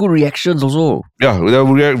some damn good reactions also. Yeah, there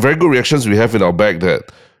were very good reactions we have in our bag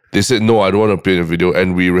that they said, no, I don't want to appear in a video.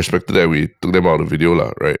 And we respected that. We took them out of the video,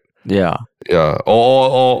 right? Yeah. Yeah.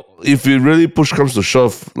 Or if it really push comes to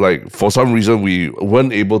shove, like for some reason we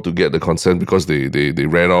weren't able to get the consent because they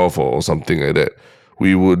ran off or something like that,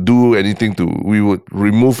 we would do anything we would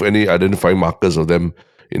remove any identifying markers of them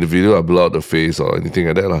in the video, or blur out the face or anything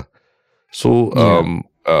like that. So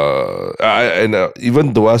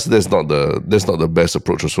even to us, that's not the best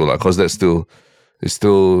approach also, because it's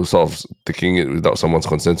still sort of taking it without someone's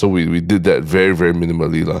consent. So we did that very, very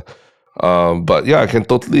minimally. But yeah, I can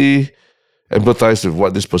totally empathize with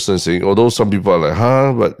what this person is saying. Although some people are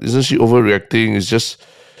like, but isn't she overreacting? It's just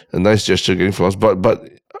a nice gesture, getting flowers. But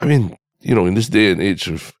I mean, you know, in this day and age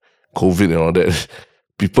of COVID and all that,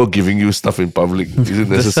 people giving you stuff in public isn't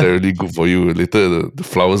necessarily good for you. Later, the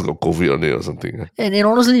flowers got COVID on it or something. And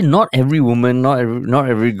honestly, not every woman, not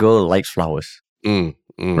every girl likes flowers.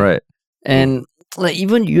 Right. And like,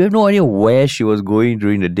 even you have no idea where she was going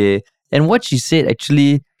during the day. And what she said,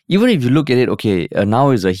 actually, even if you look at it, okay,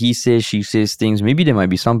 now is a he says, she says things. Maybe there might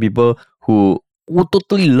be some people who would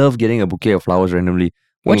totally love getting a bouquet of flowers randomly.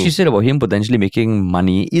 What she said about him potentially making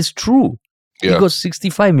money is true. Yeah. He got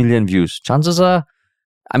 65 million views. Chances are,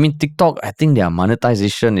 I mean, TikTok, I think their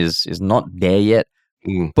monetization is not there yet.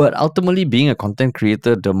 But ultimately, being a content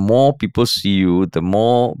creator, the more people see you, the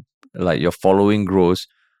more like your following grows.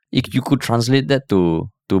 You could translate that to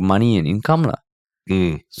money and income.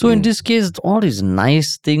 So in this case, all these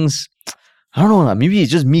nice things, I don't know, maybe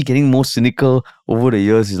it's just me getting more cynical over the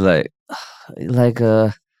years. It's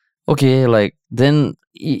okay, like then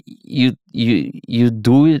you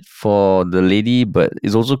do it for the lady, but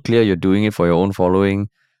it's also clear you're doing it for your own following.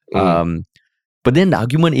 But then the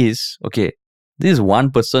argument is, okay, this is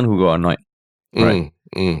one person who got annoyed, right?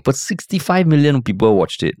 But 65 million people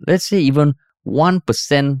watched it. Let's say even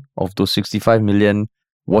 1% of those 65 million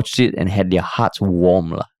watched it and had their hearts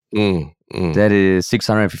warm. That is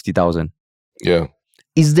 650,000. Yeah.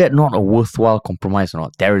 Is that not a worthwhile compromise or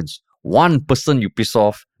not? Terrence, one person you piss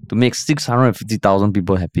off to make 650,000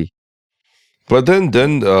 people happy. But then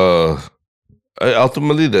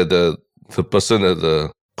ultimately the person at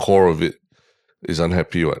the core of it is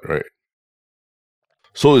unhappy, right?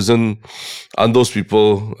 So aren't those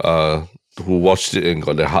people who watched it and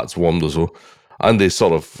got their hearts warmed also, aren't they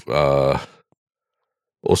sort of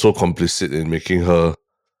also complicit in making her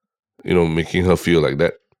feel like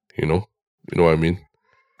that? You know what I mean?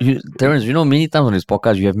 Terrence, many times on this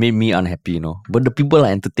podcast you have made me unhappy, but the people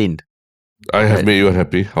are entertained. I have made you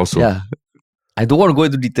unhappy? How so? Yeah. I don't want to go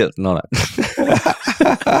into detail. No.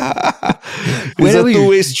 It's a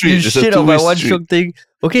two-way street. You shit on my one shock thing.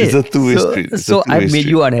 Okay. It's a two-way street. So I've made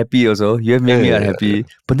you unhappy also. You have made me unhappy.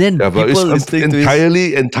 But then people listening to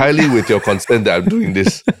it... Entirely with your consent that I'm doing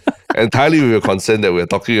this. Entirely with your consent that we're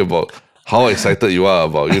talking about how excited you are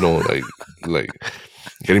about, like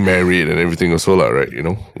getting married and everything also lah, right? You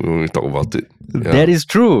know, when we talk about it. That is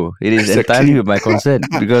true. It is Exactly. entirely with my consent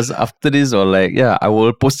because after this or like, yeah, I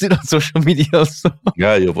will post it on social media also.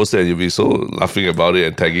 Yeah, you'll post it and you'll be so laughing about it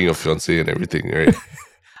and tagging your fiance and everything, right?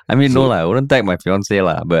 I mean, no So- lah, I wouldn't tag my fiance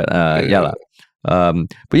lah, but yeah Yeah. lah.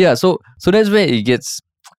 But yeah, so that's where it gets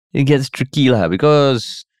tricky lah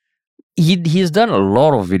because he's done a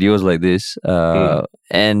lot of videos like this,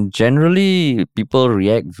 and generally people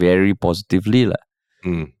react very positively lah.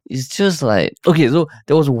 Mm. It's just like, okay, so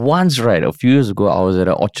there was once, right, a few years ago, I was at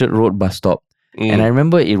an Orchard Road bus stop, and I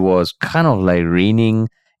remember it was kind of like raining,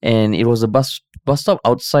 and it was a bus stop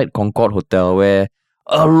outside Concord Hotel where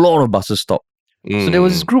a lot of buses stopped. So there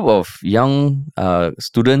was this group of young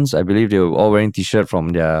students, I believe they were all wearing t-shirt from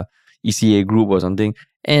their ECA group or something,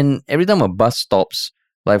 and every time a bus stops,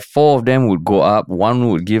 like 4 of them would go up, one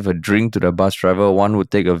would give a drink to the bus driver, one would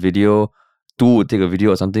take a video, 2 would take a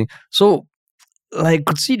video or something. So like,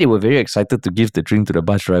 could see they were very excited to give the drink to the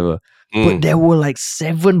bus driver. But there were like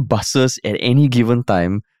 7 buses at any given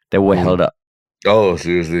time that were held up. Oh,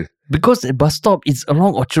 seriously? Because the bus stop, it's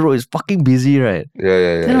along Orchard Road, it's fucking busy, right?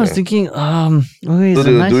 Yeah. Then I was thinking, okay, So it's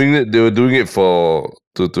they a were nice... doing it. They were doing it for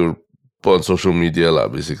to put on social media, lah.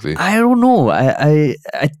 Basically. I don't know. I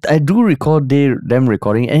do recall them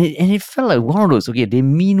recording, and it felt like one of those. Okay, they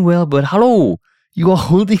mean well, but hello, you are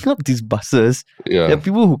holding up these buses. Yeah. There are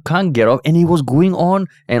people who can't get off, and it was going on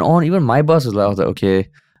and on. Even my bus was like, I was like, okay,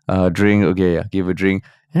 drink, okay, yeah, give a drink.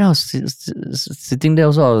 And I was sitting there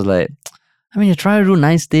also. I was like, I mean, you're trying to do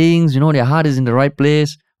nice things. You know, their heart is in the right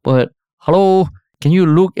place, but hello, can you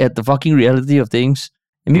look at the fucking reality of things?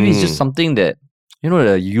 And maybe it's just something that, you know,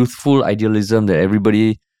 the youthful idealism that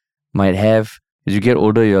everybody might have. As you get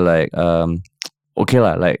older, you're like, okay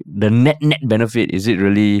lah, like the net benefit, is it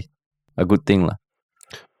really a good thing lah?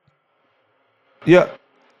 Yeah,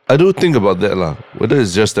 I do think about that lah. Whether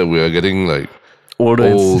it's just that we are getting like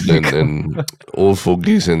Older old and old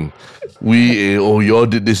fogies, and you all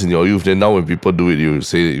did this in your youth. Then now when people do it, you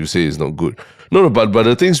say it's not good. No, but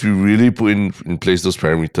the things we really put in place those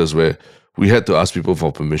parameters where we had to ask people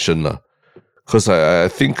for permission lah. Because I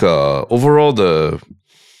think overall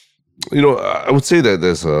I would say that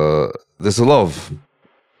there's a lot of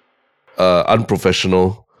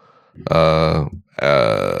unprofessional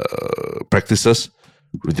practices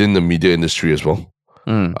within the media industry as well.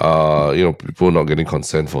 People not getting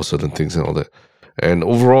consent for certain things and all that. And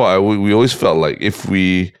overall, we always felt like if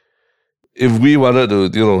we wanted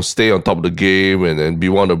to stay on top of the game and be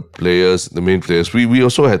one of the main players, we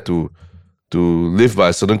also had to live by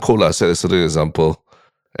a certain code, set a certain example.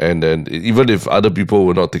 And then even if other people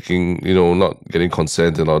were not not getting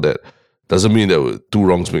consent and all that, doesn't mean that 2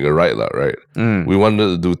 wrongs make a right, right? We wanted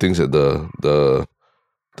to do things at the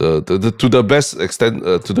to the best extent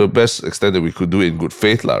that we could do it in good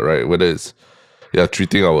faith, right? Whether it's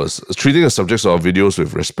treating the subjects of our videos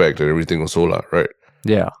with respect and everything also, right?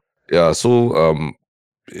 Yeah. So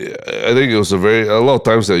I think it was a lot of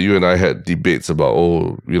times that you and I had debates about,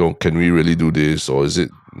 can we really do this, or is it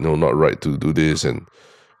not right to do this, and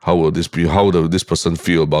how will this this person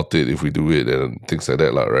feel about it if we do it, and things like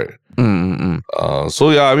that, right?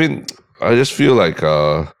 I mean, I just feel like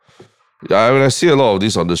when I see a lot of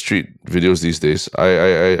these on the street videos these days,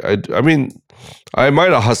 I mean, I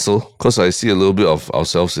admire the hustle because I see a little bit of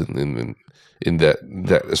ourselves in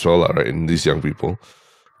that as well, right? In these young people.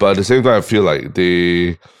 But at the same time, I feel like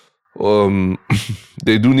they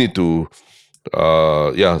do need to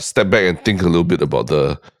step back and think a little bit about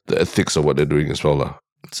the ethics of what they're doing as well.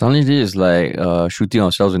 Suddenly this is like shooting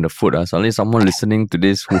ourselves in the foot. Suddenly someone listening to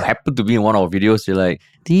this who happened to be in one of our videos, they're like,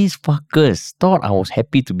 these fuckers thought I was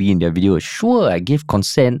happy to be in their video. Sure, I gave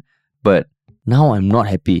consent, but now I'm not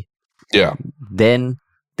happy. Yeah. Then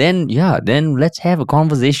let's have a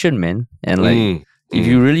conversation, man. And like, if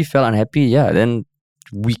you really felt unhappy, then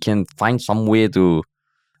we can find some way to...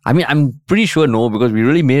 I mean, I'm pretty sure no, because we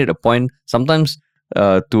really made it a point. Sometimes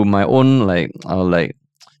to my own,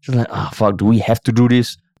 fuck, do we have to do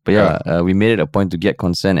this? But we made it a point to get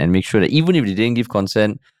consent and make sure that even if they didn't give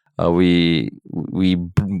consent, we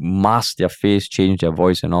mask their face, change their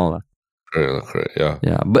voice and all. Correct, yeah.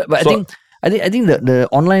 Yeah, but I think the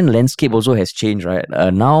online landscape also has changed, right?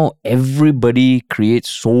 Now everybody creates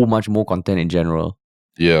so much more content in general.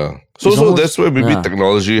 Yeah. So that's where maybe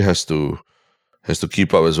technology has to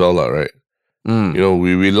keep up as well, right?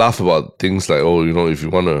 We laugh about things like, if you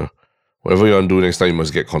want to, whatever you want to do next time, you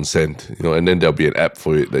must get consent, and then there'll be an app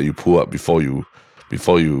for it that you pull up before you go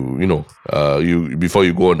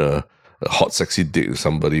on a hot, sexy date with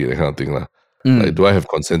somebody, that kind of thing. Like, do I have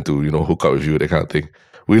consent to, hook up with you, that kind of thing.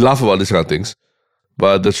 We laugh about these kind of things.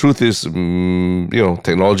 But the truth is,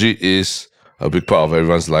 technology is a big part of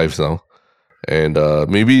everyone's lives now. And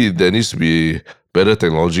maybe there needs to be better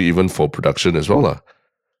technology even for production as well.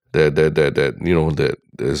 That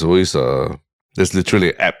there's always there's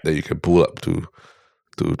literally an app that you can pull up to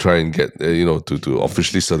try and get to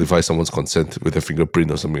officially certify someone's consent with a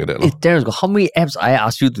fingerprint or something like that. Hey, Terrence, how many apps I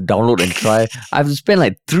asked you to download and try? I have to spend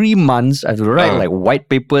like 3 months. I have to write like white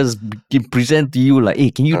papers, present to you like,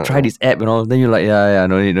 hey, can you try this app and all? Then you're like, yeah,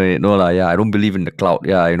 no, yeah, I don't believe in the cloud,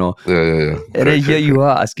 Yeah. And then here you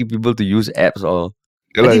are asking people to use apps or.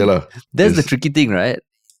 That's the tricky thing, right?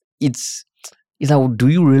 It's like, do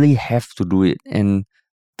you really have to do it? And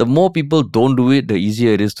the more people don't do it, the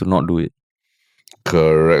easier it is to not do it.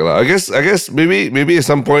 Correct. I guess maybe at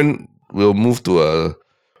some point our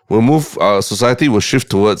society will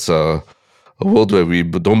shift towards a world where we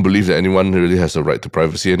don't believe that anyone really has a right to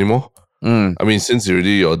privacy anymore. I mean, since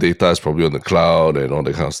already your data is probably on the cloud and all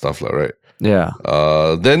that kind of stuff, right? Yeah.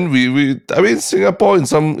 Then Singapore in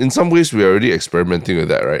some ways we're already experimenting with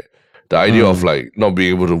that, right? The idea of like not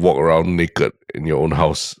being able to walk around naked in your own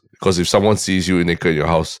house, because if someone sees you naked in your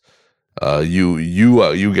house, you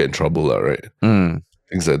get in trouble, right?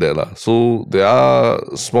 Things like that, So there are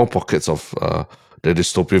small pockets of the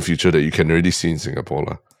dystopian future that you can already see in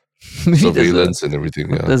Singapore, surveillance and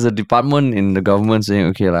everything. Yeah, there's a department in the government saying,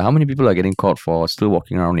 okay, like how many people are getting caught for still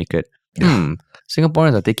walking around naked?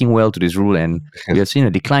 Singaporeans are taking well to this rule, and we have seen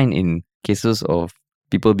a decline in cases of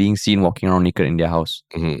people being seen walking around naked in their house.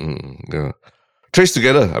 Yeah, trace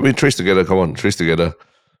together. Come on, trace together.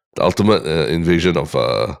 The ultimate invasion of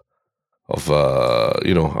our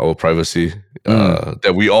privacy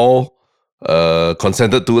that we all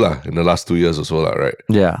consented to in the last 2 years or so, right?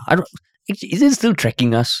 Yeah, is it still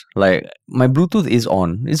tracking us? Like my Bluetooth is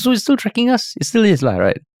on, it's still tracking us. It still is,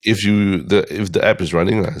 right? If the app is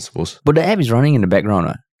running, I suppose. But the app is running in the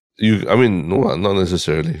background, No, not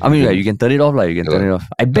necessarily. You can turn it off, you can turn it off.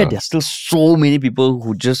 I bet there's still so many people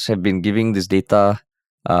who just have been giving this data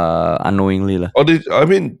unknowingly.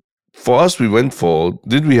 For us,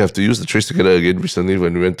 did we have to use the Trace Together again recently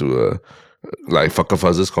when we went to Fucker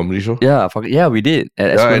Fuzz's comedy show? Yeah, we did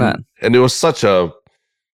at Esplanade. And it was such a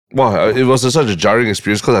such a jarring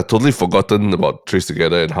experience because I totally forgotten about Trace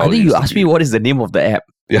Together and how. I think you asked me what is the name of the app.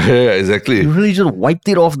 Yeah, exactly. You really just wiped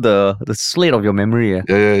it off the slate of your memory.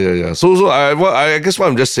 Yeah. So I guess what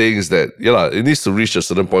I'm just saying is that it needs to reach a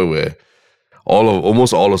certain point where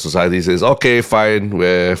almost all of society says, okay, fine,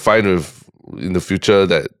 we're fine with in the future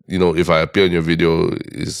that if I appear in your video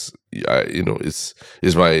is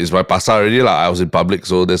my pasa already I was in public,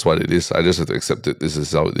 so that's what it is. I just have to accept it. This is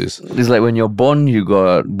how it is. It's like when you're born, you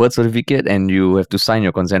got birth certificate and you have to sign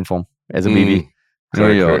your consent form as a baby.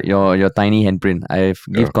 Correct. Your tiny handprint. I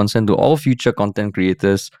give consent to all future content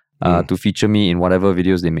creators to feature me in whatever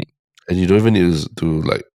videos they make. And you don't even need to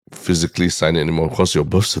physically sign it anymore because your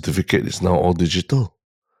birth certificate is now all digital.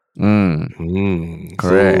 Correct.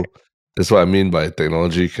 So that's what I mean by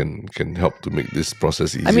technology can help to make this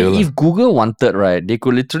process easier. If Google wanted, right, they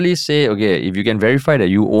could literally say, okay, if you can verify that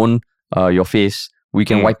you own your face, we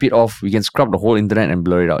can wipe it off. We can scrub the whole internet and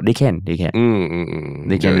blur it out. They can. They can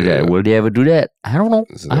do that. Yeah. Will they ever do that? I don't know.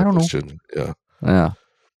 I don't know. Yeah.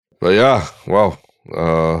 But yeah, wow.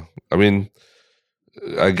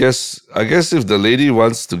 I guess if the lady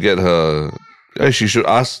wants to get her, she should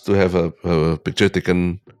ask to have her picture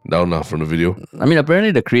taken down from the video.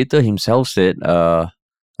 Apparently the creator himself said,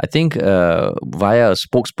 I think via a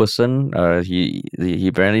spokesperson, he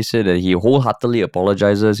apparently said that he wholeheartedly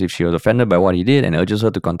apologizes if she was offended by what he did and urges her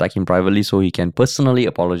to contact him privately so he can personally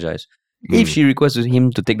apologize. If she requests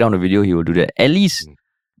him to take down the video, he will do that. At least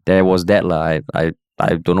there was that. I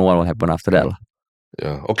don't know what will happen after that.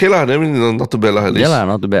 Yeah. Okay, not too bad. At least. Yeah,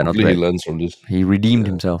 not too bad. Not too bad. He learns from this. He redeemed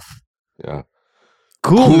himself. Yeah.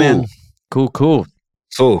 Cool, man. Cool.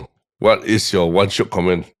 So, what is your one shot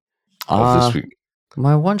comment of this week?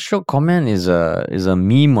 My one shot comment is a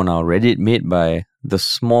meme on our Reddit made by the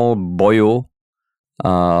small boyo.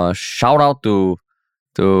 Shout out to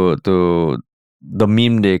the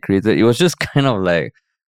meme they created. It was just kind of like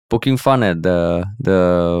poking fun at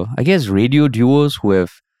the I guess radio duos who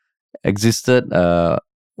have existed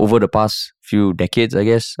over the past few decades. I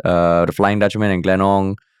guess the Flying Dutchman and Glen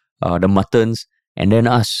Ong, the Muttons, and then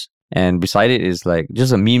us. And beside it is like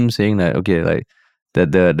just a meme saying that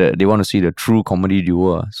that they want to see the true comedy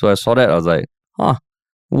duo. So I saw that, I was like,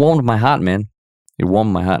 warmed my heart, man. It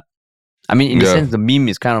warmed my heart. In the sense, the meme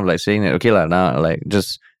is kind of like saying that, okay, now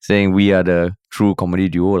just saying we are the true comedy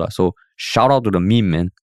duo. So shout out to the meme,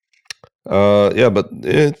 man. But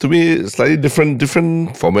to me, slightly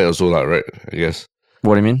different format also, right? I guess.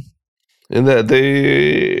 What do you mean? In that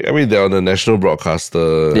they're on a national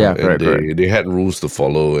broadcaster, Yeah, and correct. they had rules to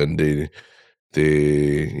follow, and they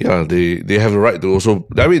have the right to also.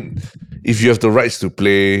 I mean, if you have the rights to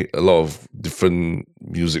play a lot of different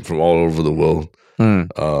music from all over the world, Hmm.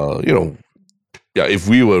 yeah, if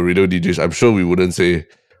we were radio DJs, I'm sure we wouldn't say,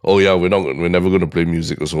 "Oh yeah, we're never going to play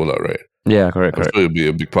music as well," lah, right? Yeah, correct. I'm sure it'd be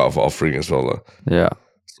a big part of our offering as well, lah. Yeah.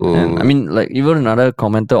 And I So mean, like, even another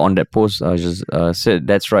commenter on that post just said,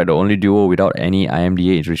 that's right, the only duo without any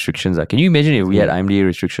IMDA restrictions. Can you imagine if we had IMDA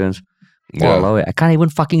restrictions? yeah, Walao, I can't even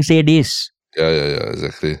fucking say this. yeah,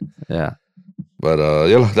 exactly. Yeah. But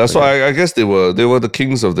yeah, lah, that's why I guess they were the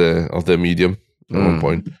kings of their medium at one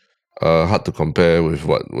point. Hard to compare with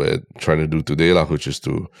what we're trying to do today, lah, which is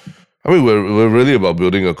to, I mean, we're really about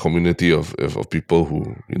building a community of people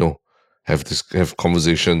who have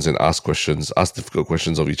conversations and ask questions, ask difficult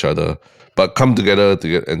questions of each other, but come together to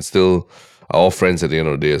get and still are all friends at the end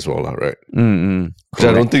of the day as well, lah, right? Which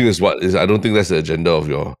I don't think I don't think that's the agenda of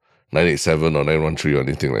your 987 or 913 or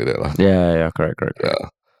anything like that, lah. Yeah, correct. Yeah.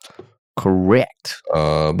 Correct.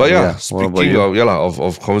 But yeah, what about speaking you?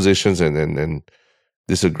 of conversations and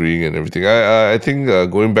disagreeing and everything, I think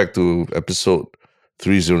going back to episode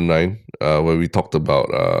 309, where we talked about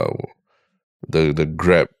the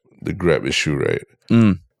grab issue, right?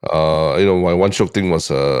 My one shock thing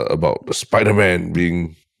was about Spider-Man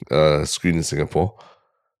being screened in Singapore,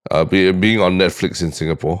 being on Netflix in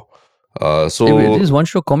Singapore. So Wait, this is one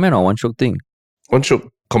show comment or one show thing? one shock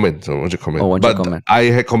comment. So one shock comment. Oh, one shock comment. I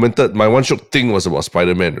had commented my one shock thing was about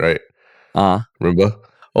Spider-Man, right? Remember?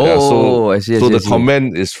 I see. So the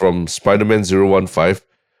comment is from Spider-Man 015,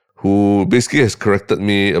 who basically has corrected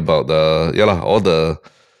me about all the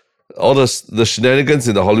shenanigans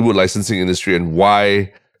in the Hollywood licensing industry and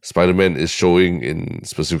why Spider-Man is showing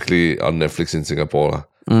specifically on Netflix in Singapore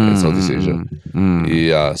and Southeast Asia.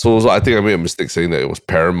 Yeah. So I think I made a mistake saying that it was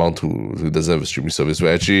Paramount who doesn't have a streaming service.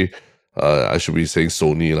 But actually, I should be saying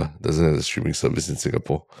Sony doesn't have a streaming service in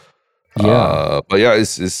Singapore. Yeah. But yeah,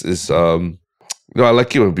 it's I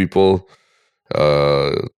like it when people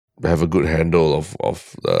have a good handle of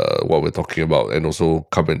what we're talking about and also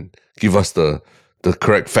come and give us the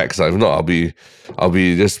correct facts. If not, I'll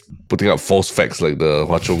be just putting up false facts like the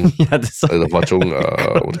Hwa Chong, the Hwa Chong,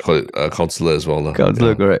 what do you call it, counsellor as well.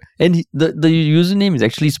 Counsellor, correct. And the username is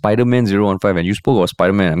actually Spider-Man015, and you spoke about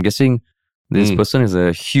Spider-Man. I'm guessing this person is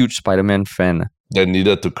a huge Spider-Man fan. They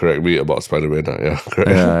needed to correct me about Spider-Man. Yeah, correct.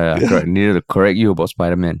 Yeah, correct. Needed to correct you about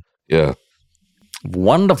Spider-Man. Yeah.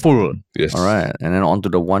 Wonderful. Yes. All right. And then on to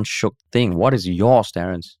the one shook thing. What is yours,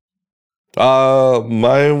 Terrence?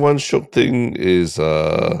 My one shook thing is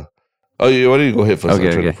why don't you go ahead first?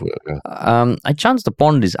 Okay. I chanced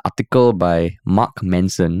upon this article by Mark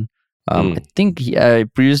Manson. I think he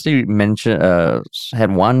previously mentioned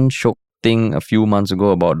had one shook thing a few months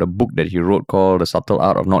ago about the book that he wrote called The Subtle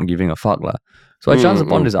Art of Not Giving a Fuck. So I chanced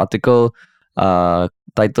upon this article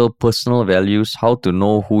titled Personal Values, How to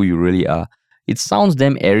Know Who You Really Are. It sounds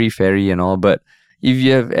damn airy-fairy and all, but if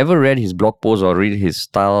you have ever read his blog posts or read his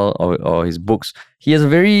style or his books, he has a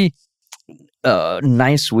very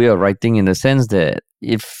nice way of writing in the sense that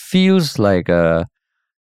it feels like it's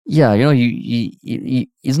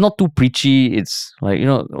not too preachy. It's like,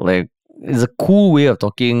 it's a cool way of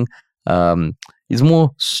talking. It's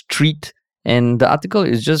more street, and the article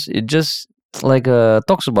is just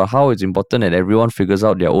talks about how it's important that everyone figures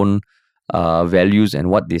out their own values and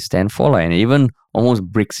what they stand for, and even almost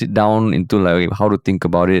breaks it down into like how to think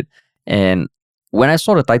about it. And when I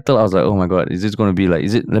saw the title, I was like, oh my god, is this going to be like,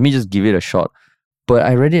 let me just give it a shot. But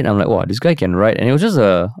I read it and I'm like, wow, this guy can write. And it was just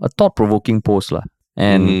a thought-provoking post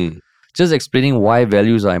and just explaining why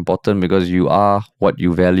values are important, because you are what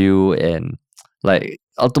you value, and like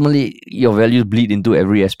ultimately your values bleed into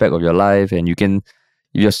every aspect of your life. And if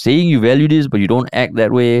you're saying you value this but you don't act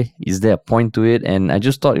that way, is there a point to it? And I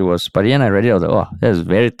just thought it was, by the end I read it, I was like, oh, that's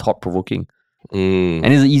very thought-provoking. And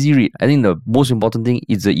it's an easy read. I think the most important thing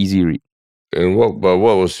is an easy read. And what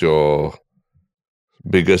was your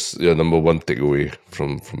number one takeaway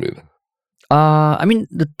from it? I mean,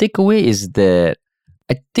 the takeaway is that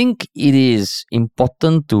I think it is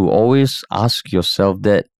important to always ask yourself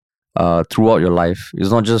that throughout your life.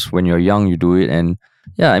 It's not just when you're young you do it. And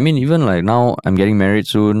yeah, I mean, even like now I'm getting married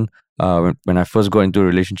soon. When I first got into a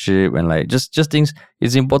relationship and like just things,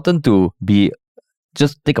 it's important to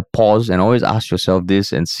just take a pause and always ask yourself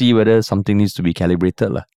this and see whether something needs to be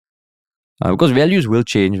calibrated. Because values will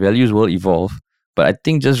change, values will evolve. But I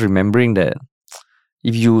think just remembering that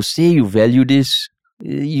if you say you value this,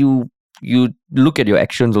 you look at your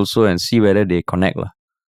actions also and see whether they connect.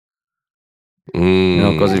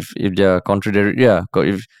 Because if they're contradictory,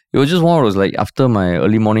 if it was just one of those, like, after my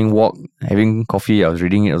early morning walk, having coffee, I was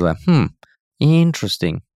reading it, I was like,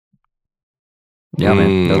 interesting. Yeah,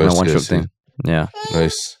 man, that's my one stroke thing. Yeah.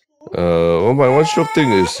 Nice. Well, my one stroke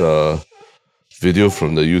thing is video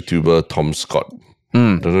from the YouTuber Tom Scott. I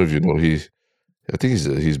don't know if you know, I think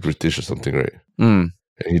he's British or something, right? And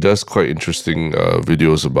he does quite interesting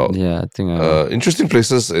videos about I think interesting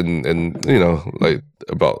places and like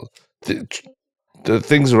about the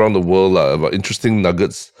things around the world, about interesting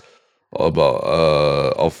nuggets about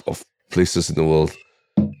of places in the world.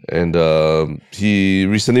 And he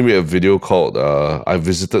recently made a video called I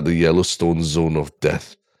Visited the Yellowstone Zone of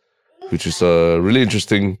Death, which is really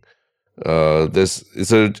interesting.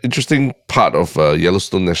 It's an interesting part of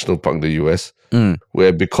Yellowstone National Park in the US,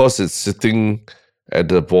 where because it's sitting at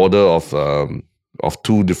the border of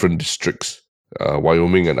two different districts,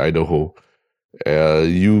 Wyoming and Idaho,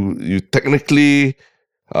 you technically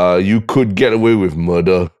you could get away with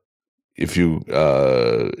murder if you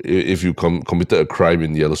committed a crime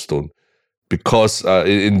in Yellowstone, because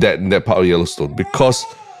in that part of Yellowstone, because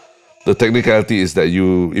the technicality is that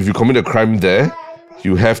if you commit a crime there,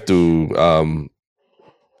 you have to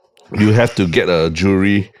get a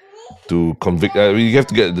jury to convict. You have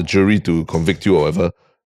to get the jury to convict you or whatever.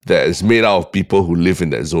 That is made out of people who live in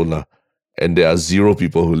that zone, and there are 0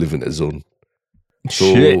 people who live in that zone.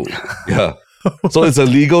 So Shit. yeah, so it's a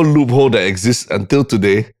legal loophole that exists until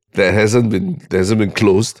today that hasn't been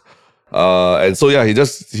closed. And so yeah, he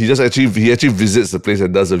actually visits the place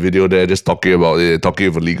and does a video there, just talking about it, talking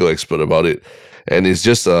with a legal expert about it, and it's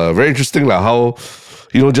just very interesting, like how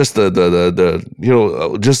just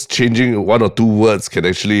just changing 1 or 2 words can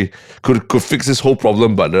actually could fix this whole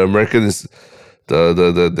problem. But the Americans,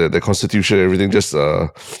 the Constitution, everything just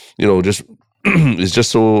just it's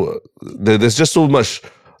just so there's just so much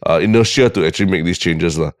inertia to actually make these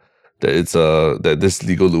changes, that it's that this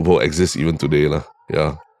legal loophole exists even today,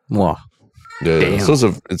 yeah. Wow. Yeah. So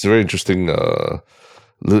it's a very interesting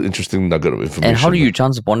little interesting nugget of information. And how do you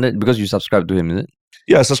chance upon it? Because you subscribe to him, is it?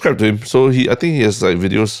 Yeah, I subscribe to him. So I think he has like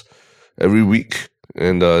videos every week,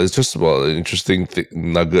 and it's just about an interesting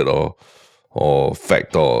nugget or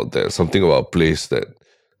fact or something about a place that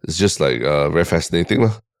is just like very fascinating,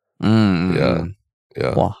 Yeah.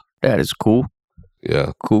 Wow, that is cool.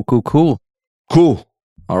 Yeah. Cool.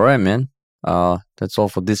 All right, man. That's all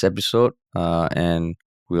for this episode. And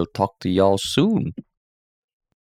we'll talk to y'all soon.